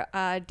here.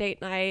 Date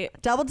night.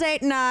 Double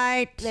date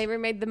night. They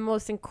made the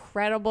most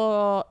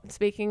incredible,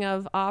 speaking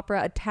of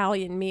opera,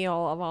 Italian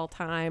meal of all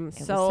time.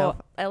 So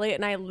Elliot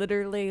and I,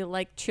 literally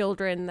like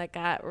children that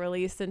got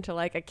released into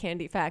like a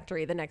candy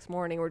factory the next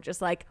morning, were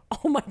just like,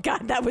 oh my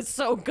God, that was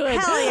so good.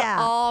 Hell yeah.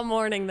 All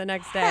morning the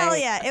next day. Hell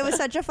yeah. It was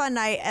such a fun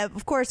night.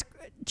 Of course,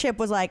 Chip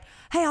was like,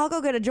 hey, I'll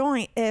go get a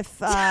joint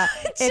if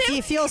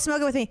you feel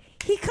smoking with me.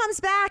 He comes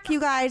back, you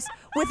guys,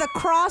 with a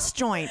cross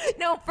joint.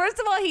 No, first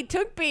of all, he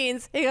took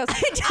beans. He goes,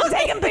 I'm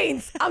taking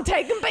beans. I'm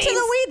taking beans. To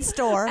the weed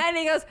store. And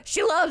he goes,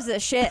 she loves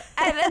this shit.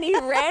 And then he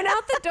ran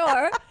out the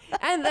door.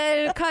 And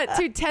then cut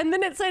to 10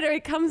 minutes later,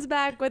 he comes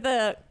back with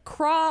a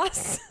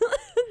cross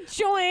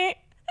joint.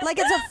 Like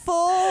it's a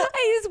full... And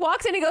he just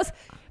walks in and he goes,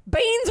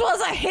 beans was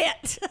a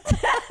hit.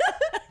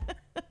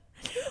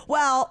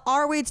 Well,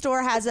 our weed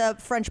store has a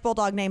French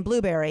bulldog named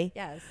Blueberry.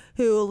 Yes.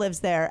 Who lives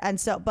there. And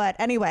so, but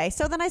anyway,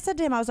 so then I said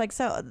to him, I was like,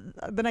 so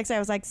the next day I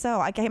was like,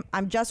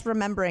 I'm just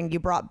remembering you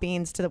brought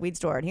beans to the weed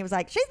store. And he was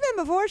like, she's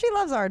been before. She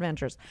loves our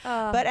adventures.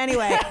 But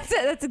anyway.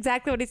 That's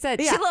exactly what he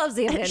said. Yeah. She loves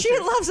the adventures. She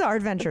loves our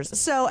adventures.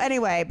 So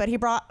anyway, but he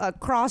brought a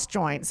cross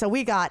joint. So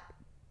we got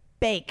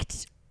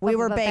baked. We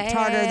were baked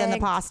harder than the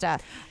pasta.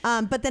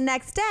 But the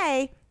next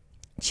day,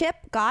 Chip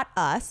got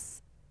us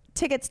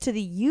tickets to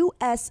the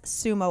U.S.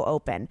 Sumo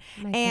Open.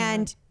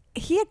 And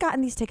he had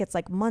gotten these tickets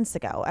like months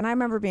ago. And I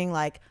remember being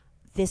like,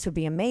 this would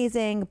be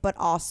amazing, but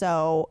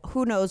also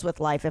who knows with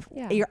life if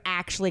you're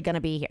actually going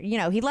to be here. You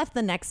know, he left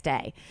the next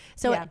day.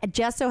 So it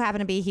just so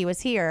happened to be he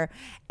was here.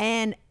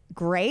 And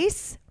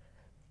Grace...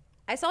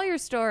 I saw your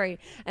story,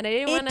 and I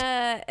didn't want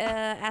to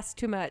ask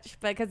too much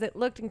because it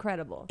looked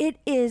incredible. It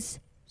is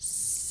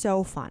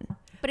so fun.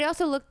 But it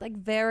also looked like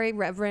very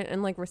reverent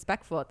and like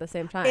respectful at the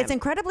same time. It's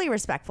incredibly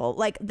respectful.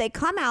 Like they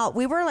come out,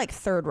 we were like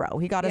third row.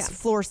 He got us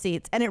floor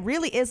seats, and it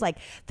really is like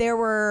there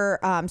were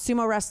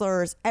sumo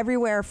wrestlers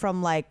everywhere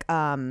from like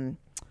oh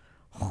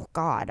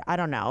God, I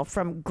don't know,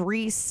 from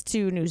Greece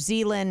to New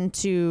Zealand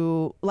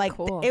to like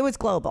it was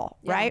global,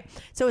 right?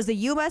 So it was the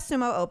U.S.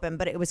 Sumo Open,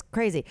 but it was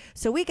crazy.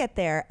 So we get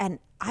there, and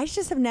I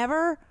just have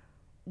never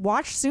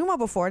watched sumo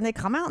before, and they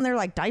come out in their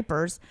like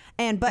diapers,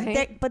 and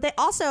but they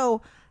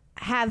also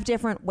have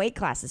different weight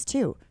classes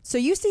too. So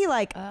you see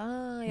like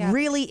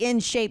really in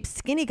shape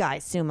skinny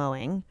guys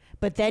sumoing,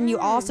 but then you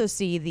also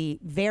see the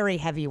very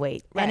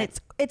heavyweight, and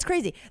it's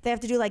crazy. They have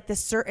to do like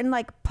this certain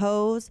like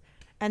pose,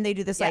 and they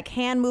do this like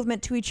hand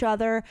movement to each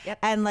other,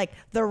 and like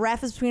the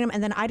ref is between them.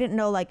 And then I didn't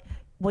know like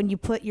when you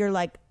put your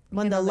like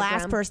when the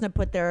last person to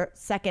put their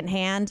second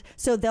hand,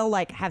 so they'll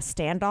like have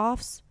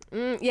standoffs.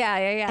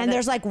 And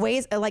there's like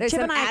ways like Chip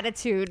and I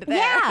attitude there.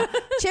 Yeah.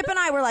 Chip and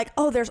I were like,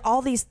 oh, there's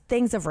all these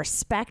things of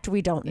respect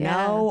we don't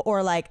know.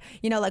 Or like,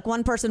 you know, like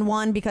one person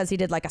won because he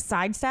did like a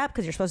sidestep,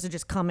 because you're supposed to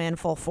just come in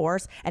full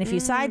force. And if you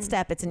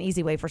sidestep, it's an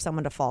easy way for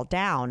someone to fall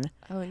down.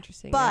 Oh,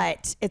 interesting.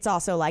 But it's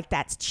also like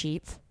that's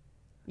cheap.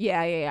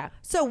 Yeah.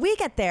 So we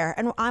get there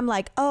and I'm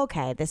like,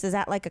 okay, this is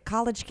at like a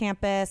college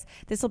campus.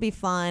 This will be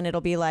fun. It'll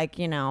be like,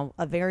 you know,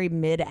 a very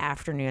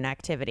mid-afternoon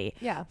activity.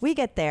 Yeah. We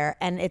get there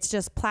and it's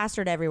just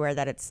plastered everywhere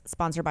that it's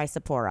sponsored by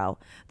Sapporo.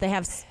 They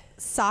have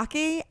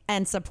sake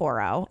and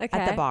Sapporo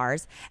at the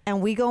bars.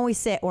 And we go and we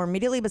sit. We're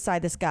immediately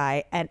beside this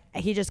guy and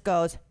he just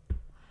goes,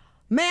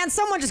 man,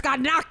 someone just got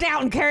knocked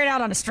out and carried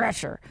out on a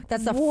stretcher.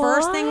 That's the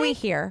first thing we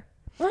hear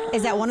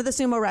is that one of the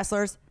sumo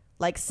wrestlers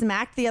like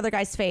smacked the other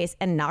guy's face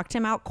and knocked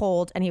him out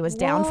cold, and he was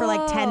down for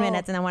like 10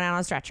 minutes and then went out on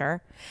a stretcher.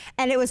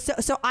 And it was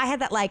so I had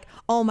that like,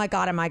 oh my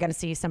God, am I going to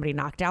see somebody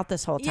knocked out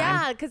this whole time?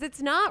 Yeah, because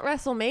it's not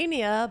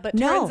WrestleMania, but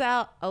turns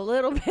out a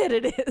little bit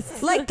it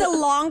is. Like the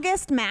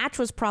longest match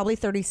was probably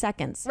 30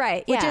 seconds.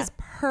 Right. Which is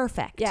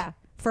perfect. Yeah.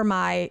 For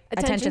my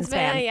attention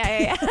span.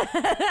 Yeah.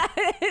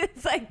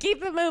 It's like,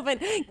 keep it moving.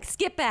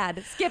 Skip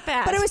ad.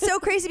 But it was so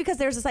crazy because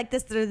there's this like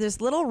this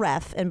little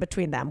ref in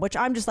between them, which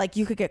I'm just like,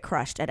 you could get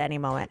crushed at any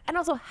moment. And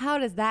also, how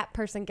does that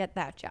person get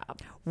that job?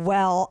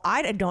 Well,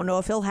 I don't know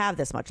if he'll have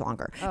this much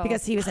longer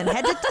because he was in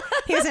head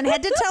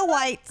to toe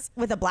whites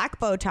with a black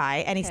bow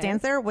tie, and he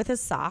stands there with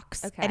his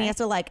socks, and he has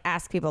to like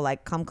ask people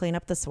like, come clean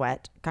up the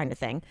sweat kind of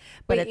thing.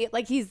 But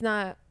like he's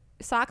not.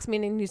 Socks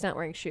meaning he's not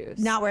wearing shoes.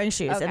 Not wearing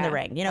shoes in the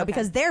ring, you know,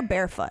 because they're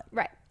barefoot.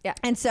 Right. Yeah.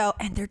 And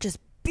they're just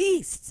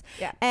beasts.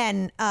 Yeah.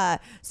 And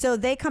so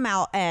they come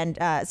out and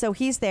so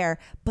he's there,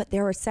 but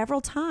there were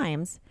several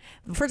times.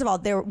 First of all,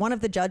 one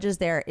of the judges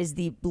there is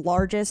the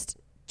largest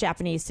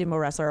Japanese sumo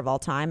wrestler of all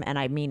time, and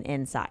I mean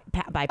inside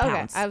by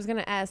pounds. I was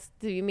gonna ask,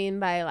 do you mean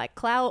by like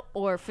clout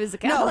or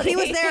physicality? No, he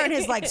was there in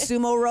his like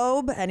sumo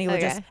robe, and he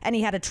would and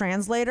he had a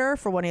translator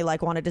for when he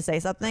like wanted to say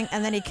something,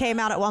 and then he came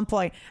out at one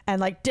point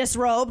and like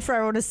disrobed for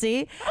everyone to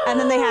see, and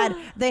then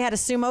they had a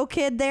sumo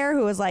kid there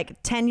who was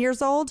like 10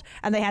 years old,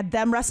 and they had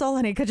them wrestle,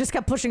 and he just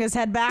kept pushing his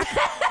head back.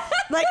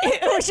 Like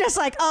it was just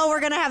like, oh,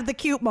 we're gonna have the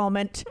cute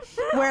moment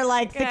where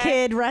like the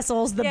kid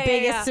wrestles the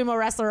biggest sumo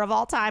wrestler of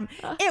all time.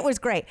 It was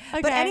great.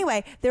 But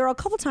anyway, there were a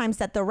couple times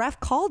that the ref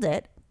called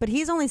it, but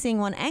he's only seeing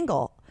one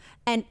angle.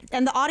 And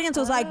the audience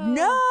was like,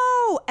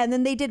 no. And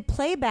then they did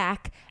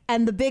playback,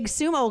 and the big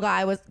sumo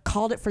guy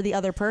called it for the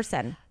other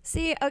person.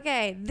 See,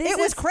 okay. It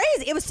was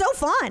crazy. It was so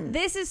fun.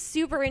 This is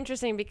super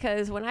interesting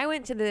because when I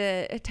went to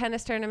the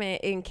tennis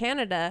tournament in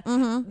Canada,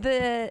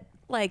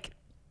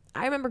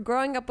 I remember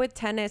growing up with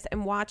tennis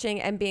and watching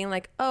and being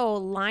like, oh,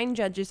 line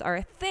judges are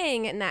a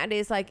thing. And that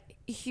is like,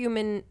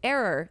 human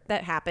error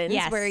that happens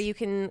where you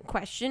can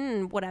question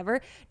and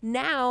whatever.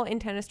 Now in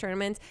tennis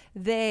tournaments,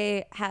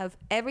 they have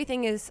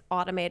everything is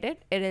automated.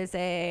 It is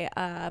a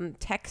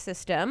tech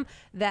system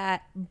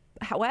that,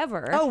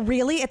 however... Oh,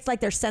 really? It's like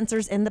there's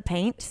sensors in the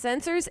paint?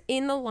 Sensors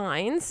in the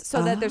lines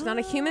so that there's not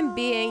a human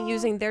being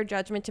using their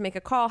judgment to make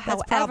a call.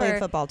 That's probably in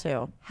football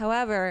too.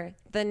 However,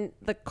 then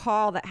the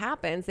call that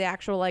happens, the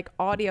actual like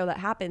audio that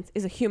happens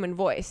is a human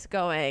voice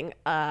going,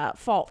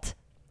 fault.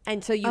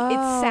 And so it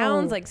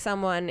sounds like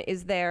someone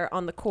is there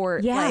on the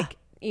court, like,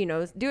 you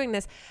know, doing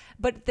this.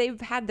 But they've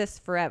had this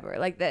forever.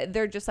 Like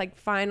they're just like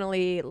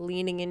finally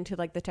leaning into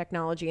like the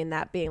technology and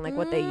that being like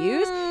what they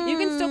use. You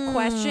can still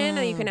question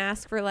and you can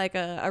ask for like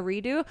a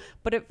redo,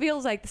 but it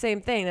feels like the same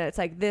thing, that it's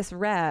like this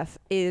ref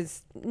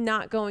is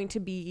not going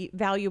to be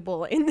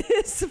valuable in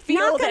this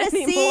field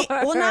anymore.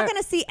 Not going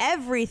to see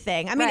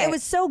everything. I mean, it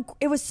was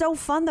so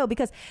fun though,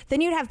 because then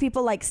you'd have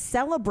people like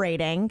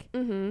celebrating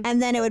and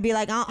then it would be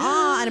like,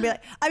 and it'd be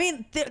like, I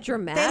mean,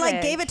 dramatic. They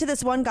like gave it to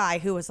this one guy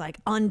who was like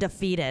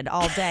undefeated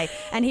all day.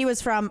 And he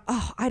was from,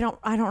 I don't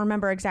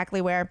remember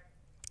exactly where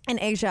in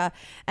Asia,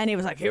 and he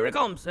was like, here it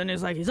comes, and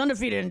he's like, he's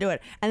undefeated and do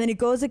it, and then he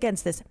goes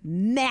against this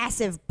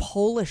massive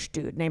Polish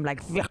dude named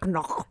like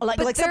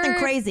something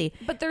crazy,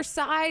 but their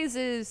size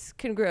is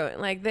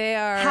congruent, like they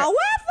are. However,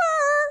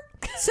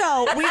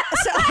 hold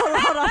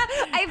on.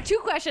 I have two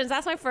questions.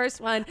 That's my first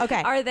one.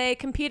 Okay. Are they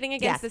competing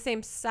against the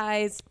same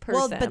size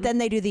person? Well, but then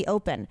they do the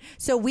open.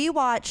 So we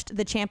watched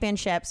the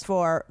championships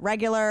for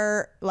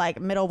regular, like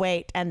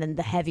middleweight, and then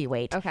the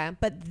heavyweight. Okay.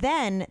 But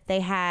then they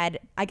had,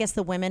 I guess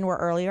the women were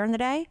earlier in the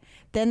day.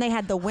 Then they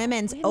had the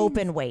women's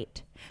open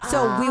weight.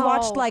 So we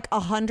watched like a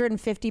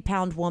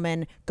 150-pound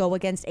woman go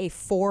against a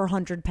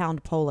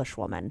 400-pound Polish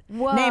woman.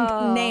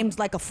 Whoa. Named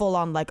like a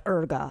full-on like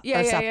Urga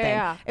or something.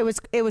 Yeah. It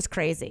was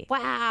crazy.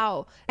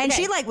 Wow. And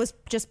she like was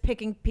just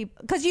picking people,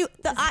 because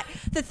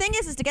the thing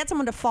is to get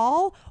someone to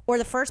fall, or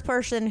the first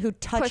person who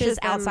touches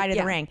outside of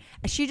the ring.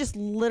 She just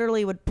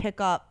literally would pick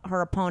up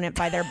her opponent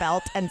by their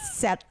belt and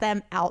set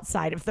them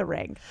outside of the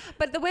ring.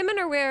 But the women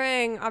are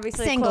wearing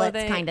obviously singlets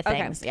clothing. kind of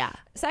things. Yeah.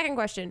 Second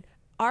question.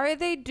 Are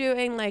they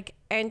doing like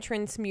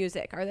entrance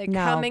music? Are they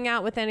coming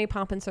out with any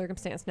pomp and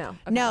circumstance? No. Okay.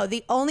 No,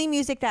 the only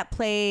music that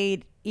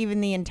played even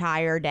the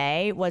entire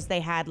day was they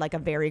had like a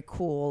very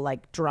cool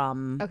like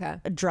drum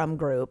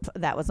group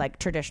that was like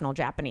traditional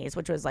Japanese,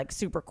 which was like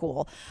super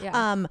cool.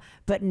 Yeah.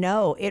 But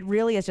no, it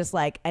really is just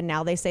like, and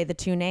now they say the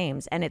two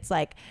names and it's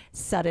like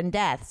sudden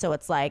death. So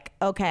it's like,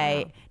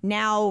 okay,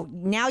 now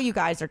you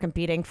guys are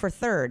competing for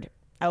third.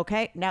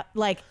 Okay. Now,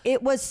 like,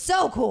 it was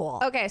so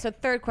cool. Okay. So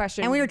third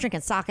question. And we were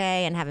drinking sake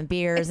and having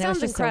beers. It and sounds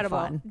it was just incredible.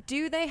 So fun.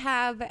 Do they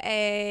have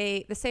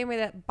the same way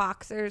that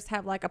boxers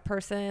have like a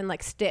person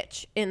like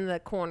Stitch in the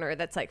corner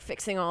that's like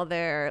fixing all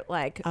their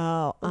like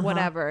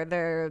whatever,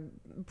 their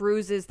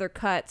bruises, their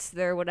cuts,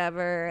 their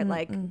whatever,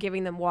 like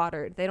giving them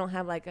water? They don't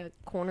have like a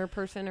corner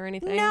person or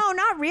anything? No,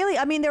 not really.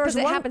 I mean, it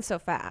happened so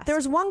fast. There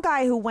was one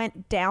guy who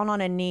went down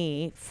on a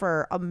knee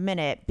for a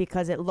minute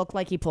because it looked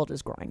like he pulled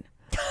his groin.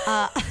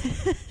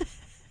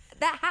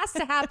 That has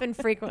to happen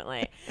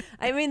frequently.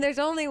 I mean, there's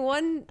only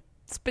one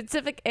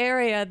specific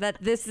area that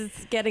this is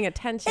getting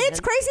attention. It's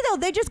crazy though.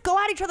 They just go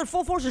at each other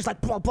full force. It's like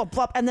plop, plop,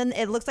 plop. And then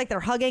it looks like they're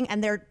hugging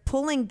and they're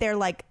pulling their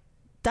like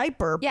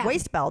diaper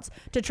waist belts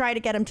to try to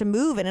get him to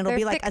move, and it'll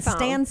be like a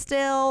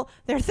standstill.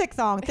 They're thick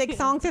thong.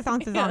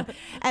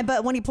 And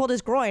but when he pulled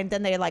his groin,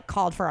 then they like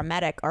called for a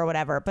medic or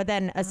whatever. But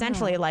then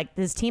essentially like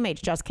his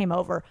teammates just came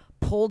over,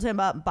 pulled him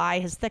up by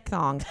his thick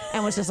thong,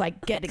 and was just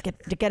like, get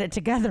it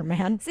together,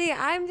 man. See,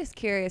 I'm just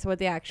curious what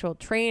the actual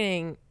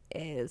training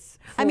is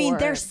for. I mean,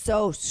 they're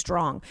so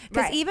strong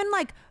because even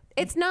like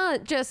it's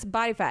not just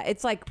body fat,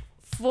 it's like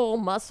full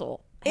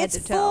muscle. It's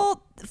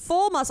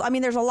full muscle. I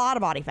mean, there's a lot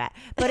of body fat,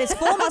 but it's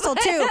full muscle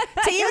too.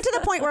 Even to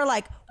the point where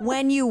like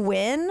when you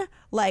win,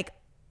 like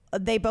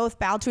they both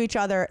bow to each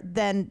other,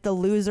 then the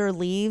loser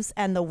leaves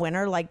and the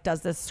winner like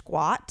does this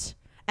squat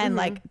and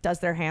like does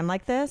their hand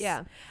like this.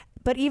 Yeah.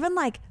 But even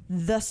like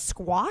the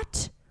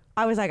squat,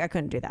 I was like, I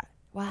couldn't do that.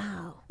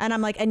 Wow. And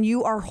I'm like, and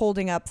you are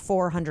holding up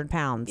 400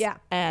 pounds. Yeah.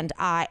 And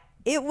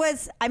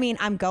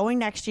I'm going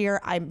next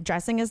year. I'm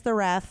dressing as the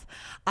ref.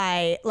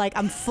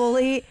 I'm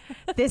fully,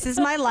 this is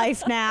my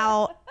life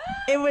now.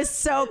 It was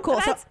so cool.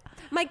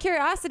 My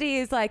curiosity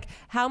is like,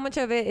 how much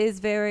of it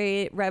is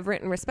very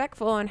reverent and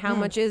respectful, and how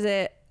much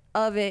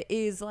of it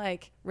is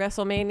like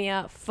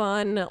WrestleMania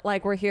fun,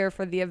 like we're here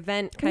for the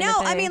event kind of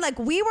thing? I mean, like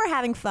we were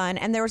having fun,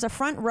 and there was a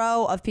front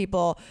row of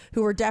people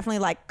who were definitely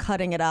like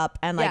cutting it up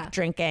and like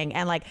drinking,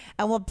 and like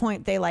at one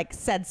point they like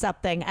said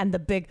something, and the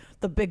big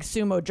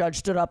sumo judge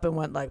stood up and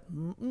went like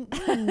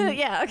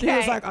yeah, okay. He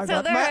was like, I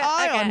got my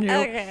eye on you.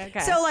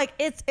 Okay. So like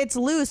it's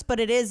loose, but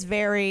it is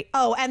very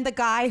and the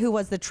guy who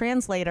was the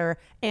translator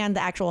and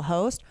the actual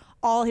host,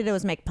 all he did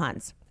was make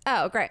puns.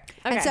 Oh, great.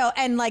 Okay. So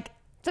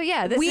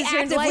we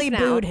actively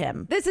booed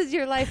him. This is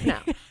your life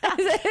now.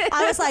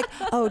 I was like,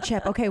 oh,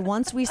 Chip, okay,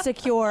 once we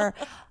secure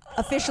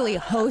officially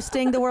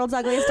hosting the World's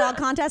Ugliest Dog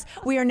contest,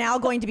 we are now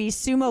going to be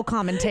sumo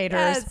commentators.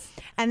 Yes.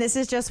 And this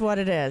is just what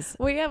it is.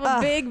 We have a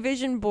big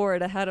vision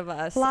board ahead of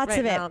us. Lots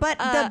of it. now. But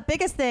the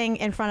biggest thing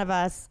in front of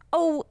us.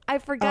 Oh, I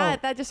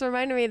forgot. That just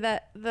reminded me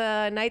that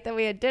the night that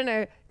we had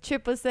dinner,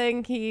 Chip was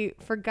saying he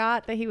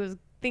forgot that he was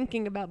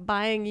thinking about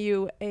buying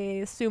you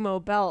a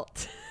sumo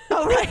belt.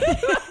 Oh, right.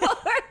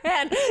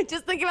 And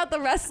just thinking about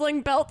the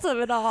wrestling belts of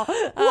it all.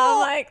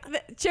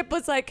 Chip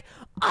was like,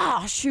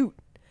 shoot.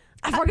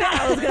 I forgot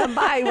I was going to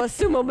buy you a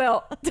sumo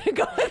belt to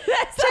go with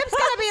this. Chip's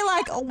going to be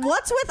like,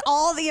 what's with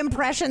all the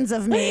impressions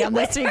of me on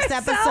this week's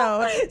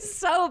episode?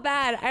 So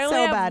bad. I only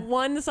have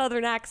one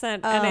Southern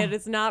accent, and it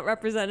is not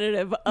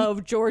representative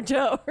of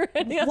Georgia or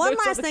any other. One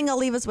last thing I'll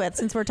leave us with,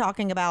 since we're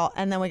talking about,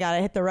 and then we got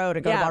to hit the road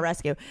and go to Ball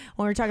Rescue.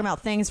 When we're talking about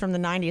things from the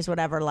 90s,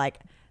 whatever, like,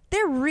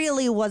 there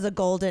really was a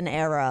golden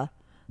era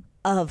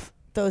of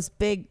those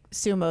big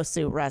sumo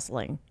suit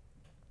wrestling.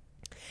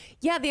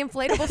 Yeah, the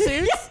inflatable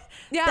suits.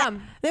 Yeah.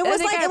 It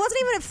was like, it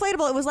wasn't even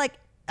inflatable.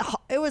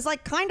 It was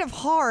like kind of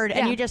hard,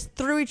 and you just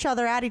threw each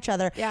other at each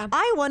other. Yeah.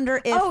 I wonder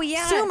if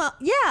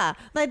sumo,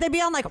 like they'd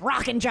be on like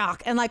Rock and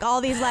Jock and like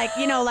all these like,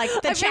 like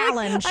the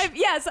challenge.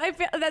 I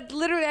feel that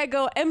literally I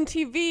go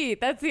MTV.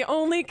 That's the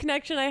only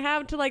connection I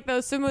have to like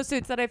those sumo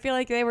suits that I feel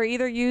like they were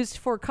either used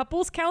for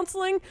couples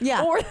counseling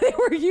or they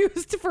were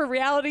used for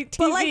reality TV.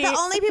 But like the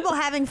only people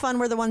having fun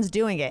were the ones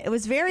doing it. It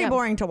was very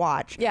boring to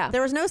watch. Yeah.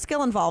 There was no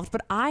skill involved,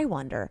 but I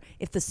wonder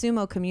if the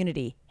sumo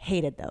community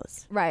hated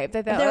those. Right.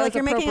 They're like,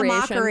 you're making a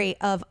mockery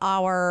of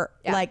our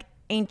like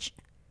ancient.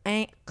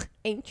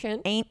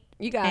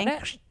 You got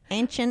it.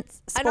 Ancient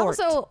sport. And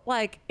also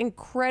like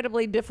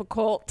incredibly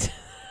difficult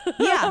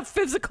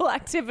physical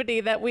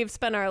activity that we've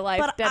spent our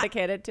life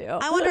dedicated to.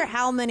 I wonder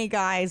how many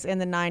guys in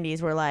the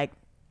 90s were like,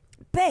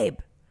 babe,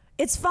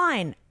 it's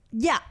fine.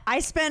 Yeah,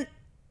 I spent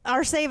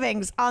our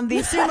savings on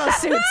these sumo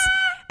suits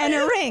and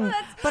a ring,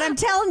 but I'm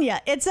telling you,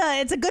 it's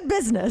a good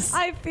business.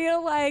 I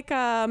feel like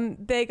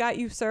they got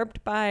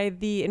usurped by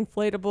the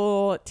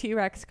inflatable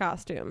T-Rex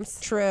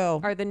costumes. True.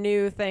 Are the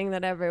new thing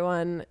that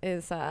everyone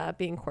is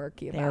being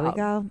quirky about. There we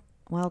go.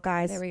 Well,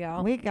 guys, there we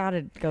go. We got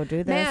to go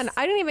do this. Man,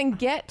 I didn't even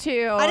get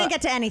to... I didn't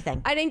get to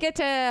anything.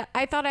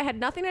 I thought I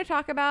had nothing to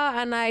talk about,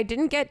 and I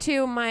didn't get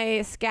to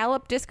my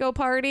scallop disco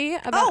party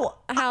about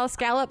how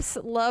scallops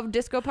love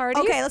disco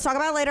parties. Okay, let's talk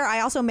about it later.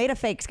 I also made a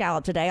fake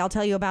scallop today. I'll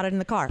tell you about it in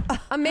the car.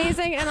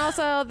 Amazing. And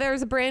also,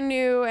 there's brand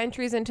new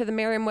entries into the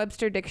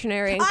Merriam-Webster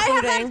dictionary, including... I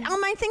have that on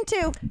my thing,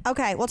 too.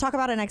 Okay, we'll talk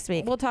about it next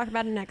week. We'll talk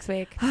about it next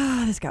week.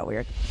 This got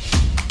weird.